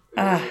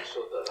 Ah. make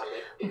sure that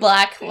lip is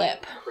Black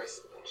lip.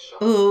 crisp and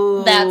sharp.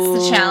 Ooh. That's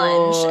the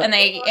challenge, and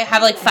they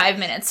have like 5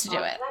 minutes to do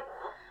it.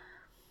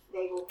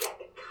 They will get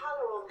the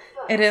colour on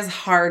first. It is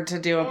hard to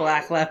do a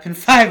black lip in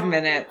 5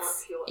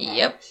 minutes.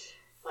 Yep.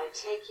 By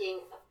taking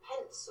a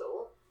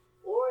pencil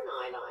or an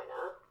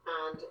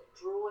eyeliner and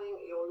drawing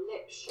your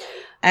lip shape.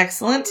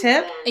 Excellent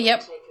tip. Then Yep.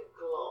 take a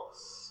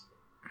gloss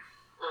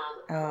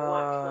and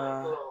whack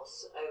that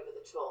gloss over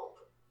the top.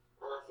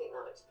 And I think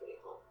that looks pretty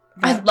hot.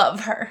 I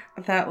love her.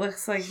 That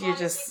looks like you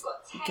just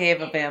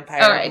gave a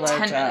vampire All a right, 10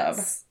 blowjob.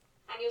 minutes.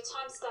 And your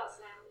time starts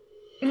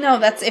now. No,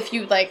 that's if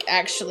you like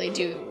actually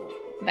do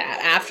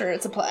that after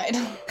it's applied.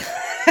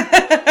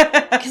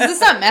 Because it's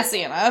not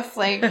messy enough.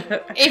 Like,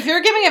 if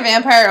you're giving a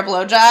vampire a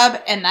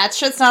blowjob and that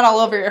shit's not all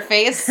over your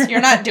face,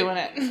 you're not doing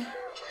it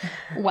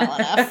well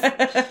enough.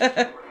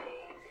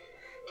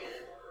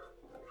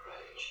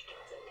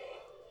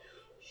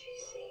 She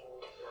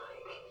seemed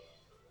like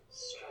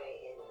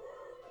straight in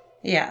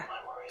there. Yeah.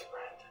 My worries,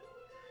 Brandon.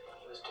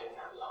 He was doing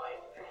that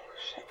line.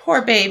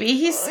 Poor baby.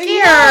 He's scared.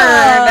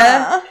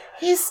 Yeah.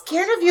 He's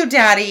scared of you,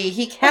 Daddy.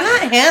 He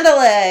cannot handle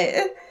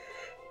it.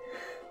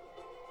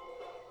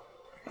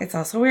 It's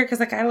also weird because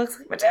that guy looks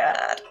like my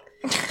dad.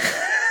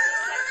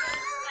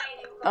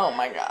 Oh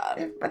my god.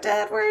 If my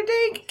dad were a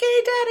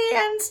gay daddy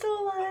and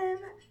still alive.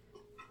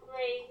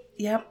 3,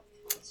 Yep.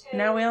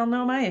 Now we all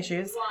know my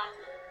issues. 1.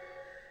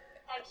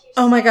 Thank you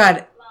Oh my so God.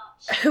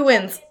 much. Who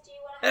wins? Do you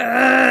want to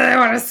I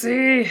want to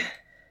see.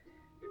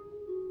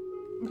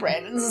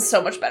 Brandon's is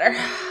so much better.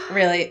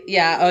 Really?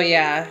 Yeah. Oh,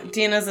 yeah.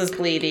 Dina's is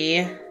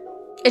bleedy.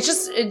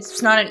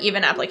 It's not an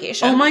even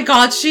application. Oh my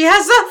God. She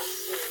has a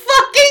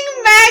fucking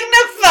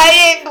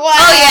magnifying glass.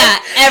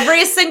 Oh yeah,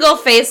 every single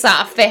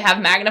face-off they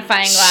have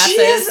magnifying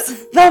glasses.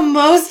 She's the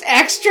most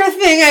extra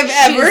thing I've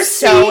ever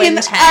so seen.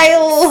 intense. I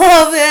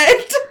love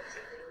it.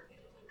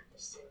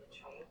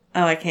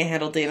 Oh, I can't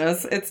handle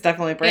Dina's. It's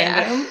definitely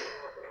Brandon.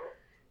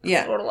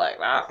 Yeah. Sort of like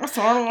that.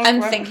 Sort of like I'm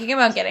that. thinking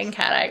about getting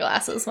cat eye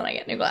glasses when I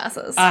get new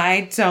glasses.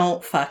 I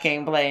don't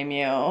fucking blame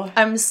you.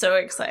 I'm so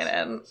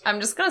excited. I'm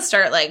just gonna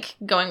start like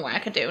going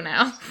wackadoo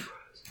now.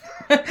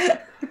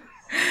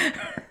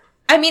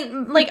 I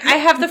mean, like, I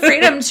have the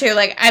freedom to,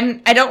 like,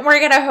 I don't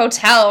work at a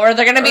hotel where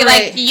they're gonna be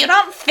Right. like, you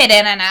don't fit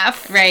in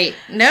enough. Right.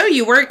 No,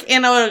 you work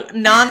in a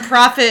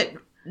nonprofit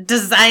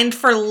designed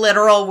for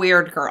literal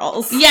weird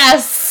girls.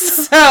 Yes.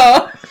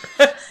 So.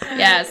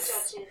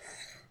 Yes. Judges,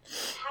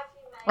 have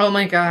you made... Oh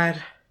my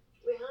God.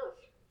 We have.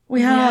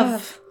 We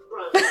have.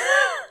 Right.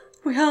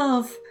 We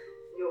have.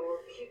 Your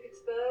Cupid's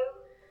bow,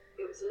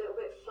 it was a little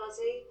bit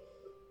fuzzy.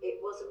 It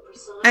wasn't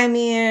precise. I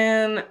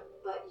mean,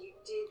 but you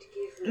did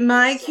give me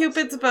my a sense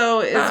Cupid's of- bow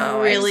is Oh,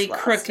 I really just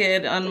lost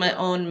crooked on my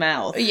own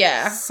mouth.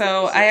 Yeah.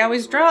 So I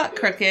always draw it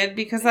crooked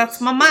because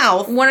that's my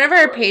mouth. One of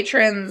our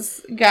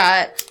patrons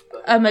got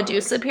a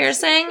Medusa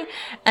piercing,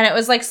 and it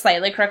was, like,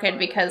 slightly crooked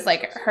because,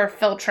 like, her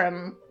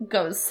philtrum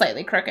goes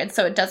slightly crooked,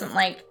 so it doesn't,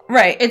 like...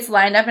 Right. It's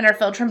lined up in her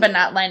philtrum, but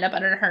not lined up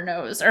under her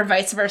nose, or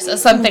vice versa,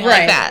 something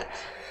like Right. that.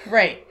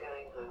 Right.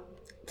 Going home.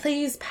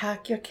 Please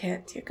pack your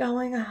kit. You're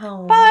going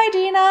home. Bye,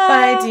 Dina!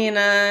 Bye,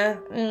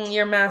 Dina.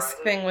 Your mask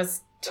thing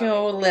was too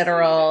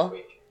literal.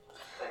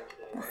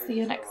 See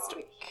you next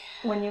week.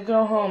 When you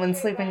go home and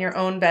sleep in your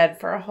own bed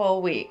for a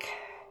whole week.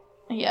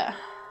 Yeah.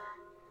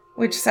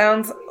 Which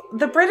sounds...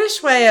 The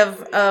British way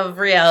of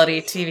reality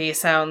TV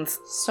sounds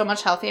So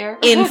much healthier.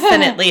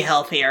 infinitely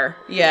healthier.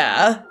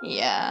 Yeah.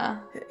 Yeah.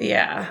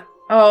 Yeah.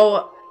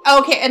 Oh,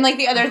 Okay, and, like,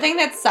 the other thing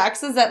that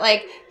sucks is that,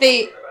 like,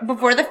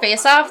 before the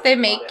face-off, they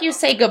make you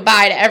say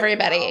goodbye to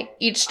everybody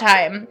each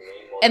time.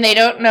 And they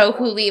don't know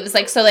who leaves.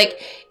 Like, so,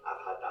 like,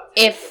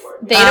 if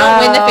they don't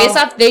win the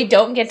face-off, they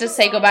don't get to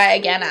say goodbye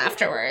again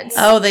afterwards.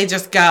 oh, they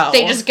just go.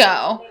 They just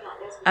go.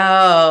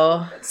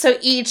 Oh. So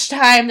each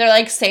time they're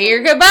like, say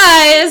your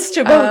goodbyes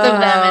to both of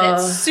them, and Oh.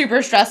 it's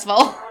super stressful.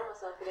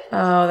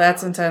 Oh,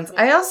 that's intense.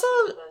 I also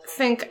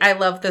think I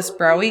love this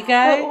broy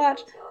guy. Watch.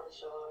 Get on the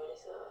show already,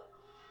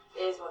 so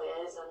it is what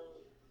it is, and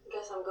I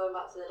guess I'm going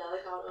back to the deli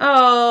counter.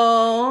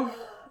 Oh.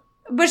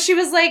 But she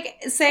was like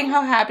saying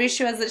how happy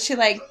she was that she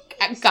like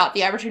got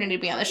the opportunity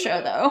to be on the show,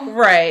 though.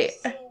 Right.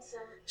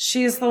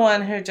 She's the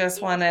one who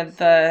just wanted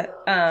the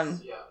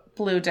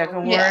Blue Dick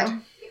Award. Yeah.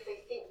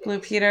 Blue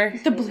Peter.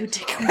 The Blue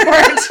Dick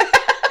Award.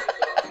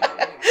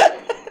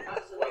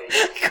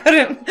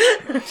 Couldn't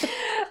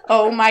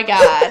Oh my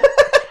god.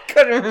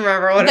 couldn't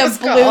remember what it The was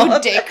Blue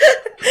called. Dick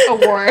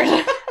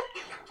Award.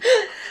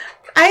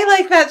 I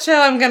like that show.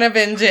 I'm gonna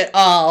binge it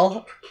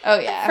all Oh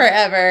yeah.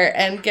 forever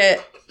and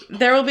get.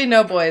 There will be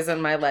no boys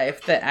in my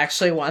life that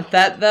actually want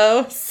that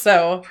though.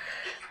 So,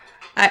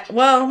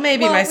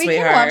 maybe my we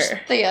sweetheart. can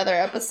watch the other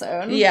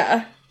episode.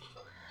 Yeah.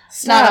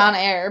 It's not on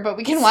air, but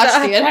we can watch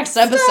Stop. the next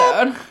Stop.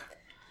 episode.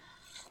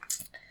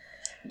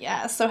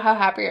 Yeah, so how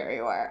happy are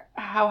you?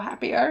 How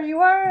happy are you?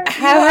 How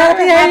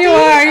happy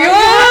are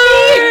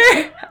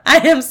you? I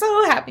am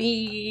so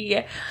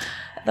happy.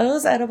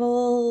 Those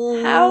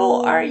edibles.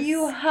 How are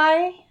you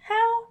high?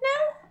 How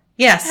now?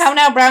 Yes. How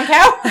now, brown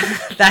cow?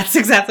 That's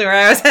exactly where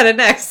I was headed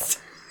next.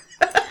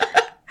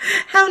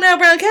 How now,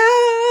 brown cow?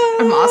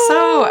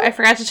 I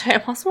forgot to tell you,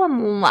 I'm also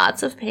on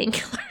lots of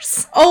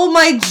painkillers. Oh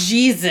my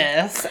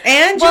Jesus.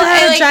 And you Well,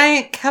 had I, a like,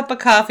 giant cup of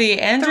coffee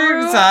and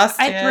you're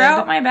exhausted. I threw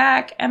out my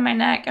back and my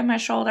neck and my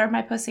shoulder,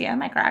 my pussy and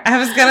my crack. I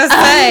was gonna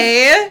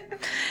say.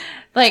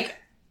 Like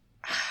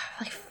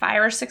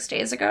 5 or 6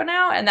 days ago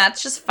now, and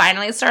that's just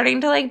finally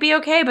starting to like be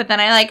okay. But then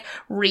I like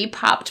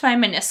re-popped my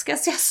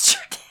meniscus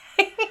yesterday.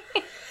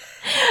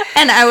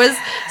 And I was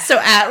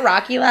at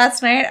Rocky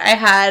last night. I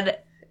had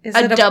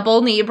a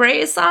double knee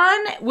brace on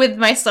with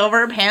my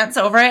silver pants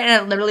over it,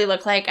 and it literally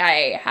looked like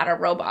I had a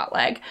robot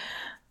leg.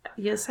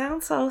 You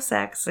sound so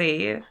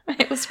sexy.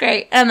 It was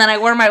great. And then I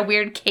wore my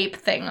weird cape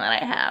thing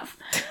that I have.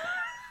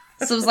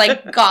 So it was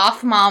like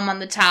goth mom on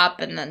the top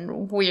and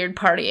then weird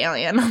party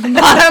alien on the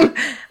bottom.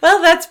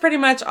 Well, that's pretty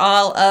much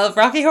all of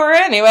Rocky Horror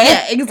anyway.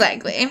 Yeah,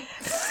 exactly.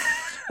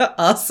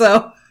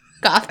 Also,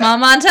 Goth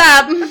mom on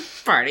top.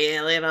 party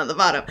alien on the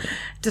bottom.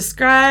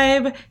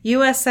 Describe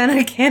U.S.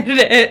 Senate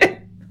candidate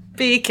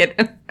B.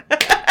 Kitten.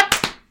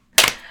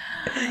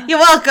 You're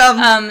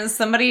welcome.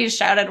 Somebody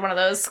shouted one of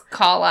those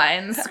call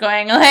lines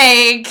going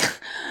like,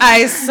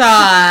 I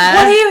saw.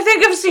 what do you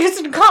think of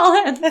Susan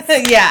Collins?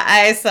 Yeah,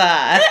 I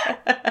saw.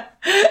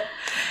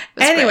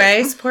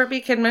 Anyway, support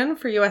B. Kidman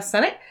for U.S.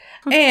 Senate.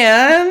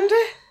 And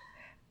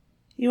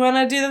you want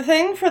to do the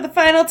thing for the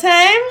final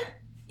time?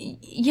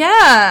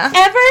 Yeah.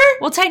 Ever?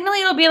 Well,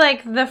 technically it'll be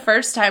like the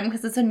first time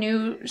because it's a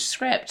new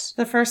script.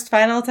 The first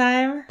final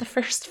time? The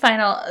first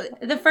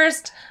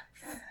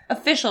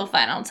official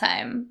final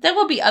time. There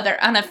will be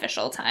other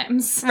unofficial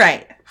times.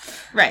 Right.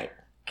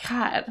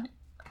 God.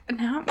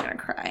 Now I'm gonna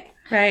cry.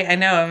 Right, I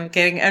know. I'm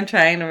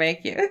trying to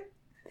make you.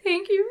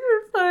 Thank you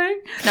for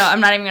flying. No, I'm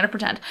not even gonna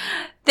pretend.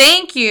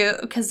 Thank you,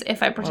 because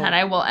if I pretend,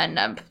 I will end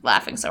up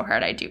laughing so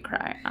hard I do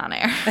cry on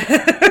air.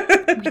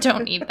 We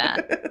don't need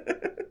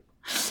that.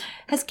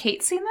 Has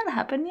Kate seen that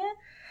happen yet?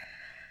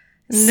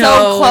 No,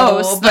 so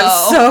close, but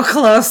though. so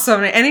close. So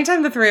many.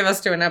 Anytime the three of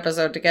us do an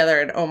episode together,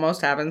 it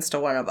almost happens to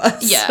one of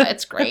us. Yeah,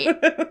 it's great.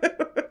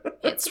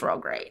 It's real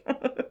great.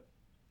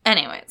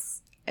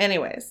 Anyways.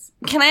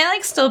 Can I,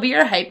 still be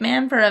your hype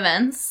man for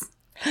events?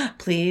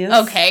 Please.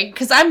 Okay,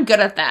 because I'm good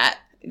at that.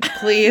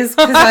 Please,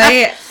 because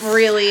I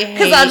really hate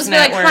Because I'll just be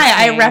like,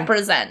 hi, I networking.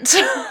 represent.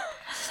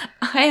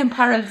 I am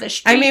part of the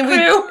street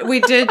crew. we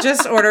did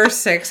just order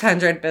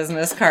 600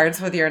 business cards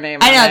with your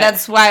name on I know, it.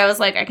 that's why I was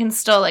like, I can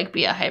still,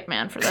 be a hype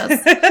man for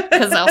this.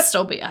 Because I'll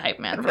still be a hype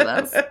man for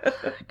this.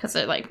 Because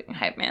I like being a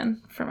hype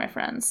man for my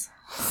friends.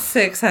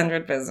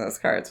 600 business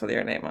cards with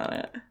your name on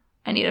it.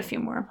 I need a few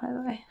more, by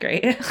the way.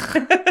 Great.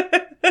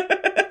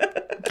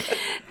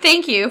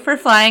 Thank you for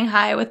flying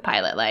high with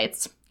Pilot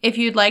Lights. If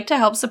you'd like to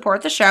help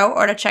support the show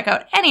or to check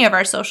out any of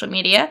our social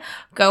media,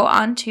 go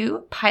on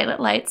to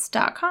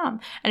pilotlights.com.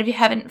 And if you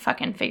haven't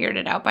fucking figured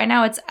it out by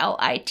now, it's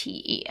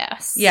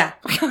LITES. Yeah.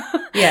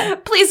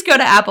 Please go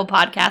to Apple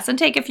Podcasts and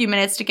take a few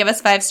minutes to give us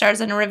 5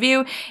 stars and a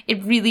review.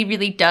 It really,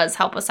 really does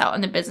help us out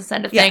on the business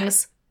end of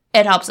things.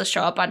 It helps us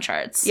show up on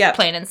charts. Yep.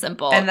 Plain and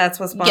simple. And that's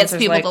what sponsors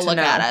gets people like to look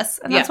know. at us.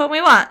 And that's what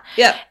we want.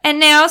 Yep. And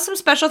now some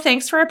special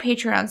thanks to our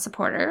Patreon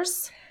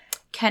supporters.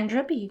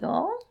 Kendra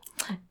Beagle.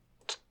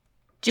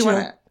 Do you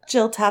want to?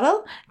 Jill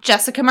Tuttle.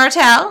 Jessica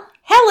Martell.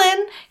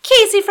 Helen.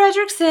 Casey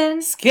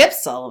Fredrickson. Skip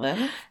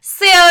Sullivan.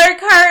 Sailor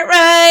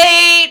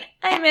Cartwright.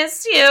 I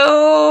miss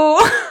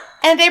you.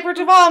 And April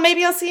Duvall.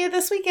 Maybe I'll see you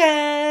this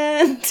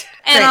weekend.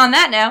 And on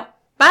that note,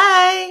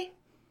 bye.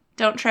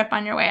 Don't trip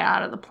on your way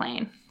out of the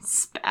plane.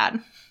 It's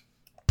bad.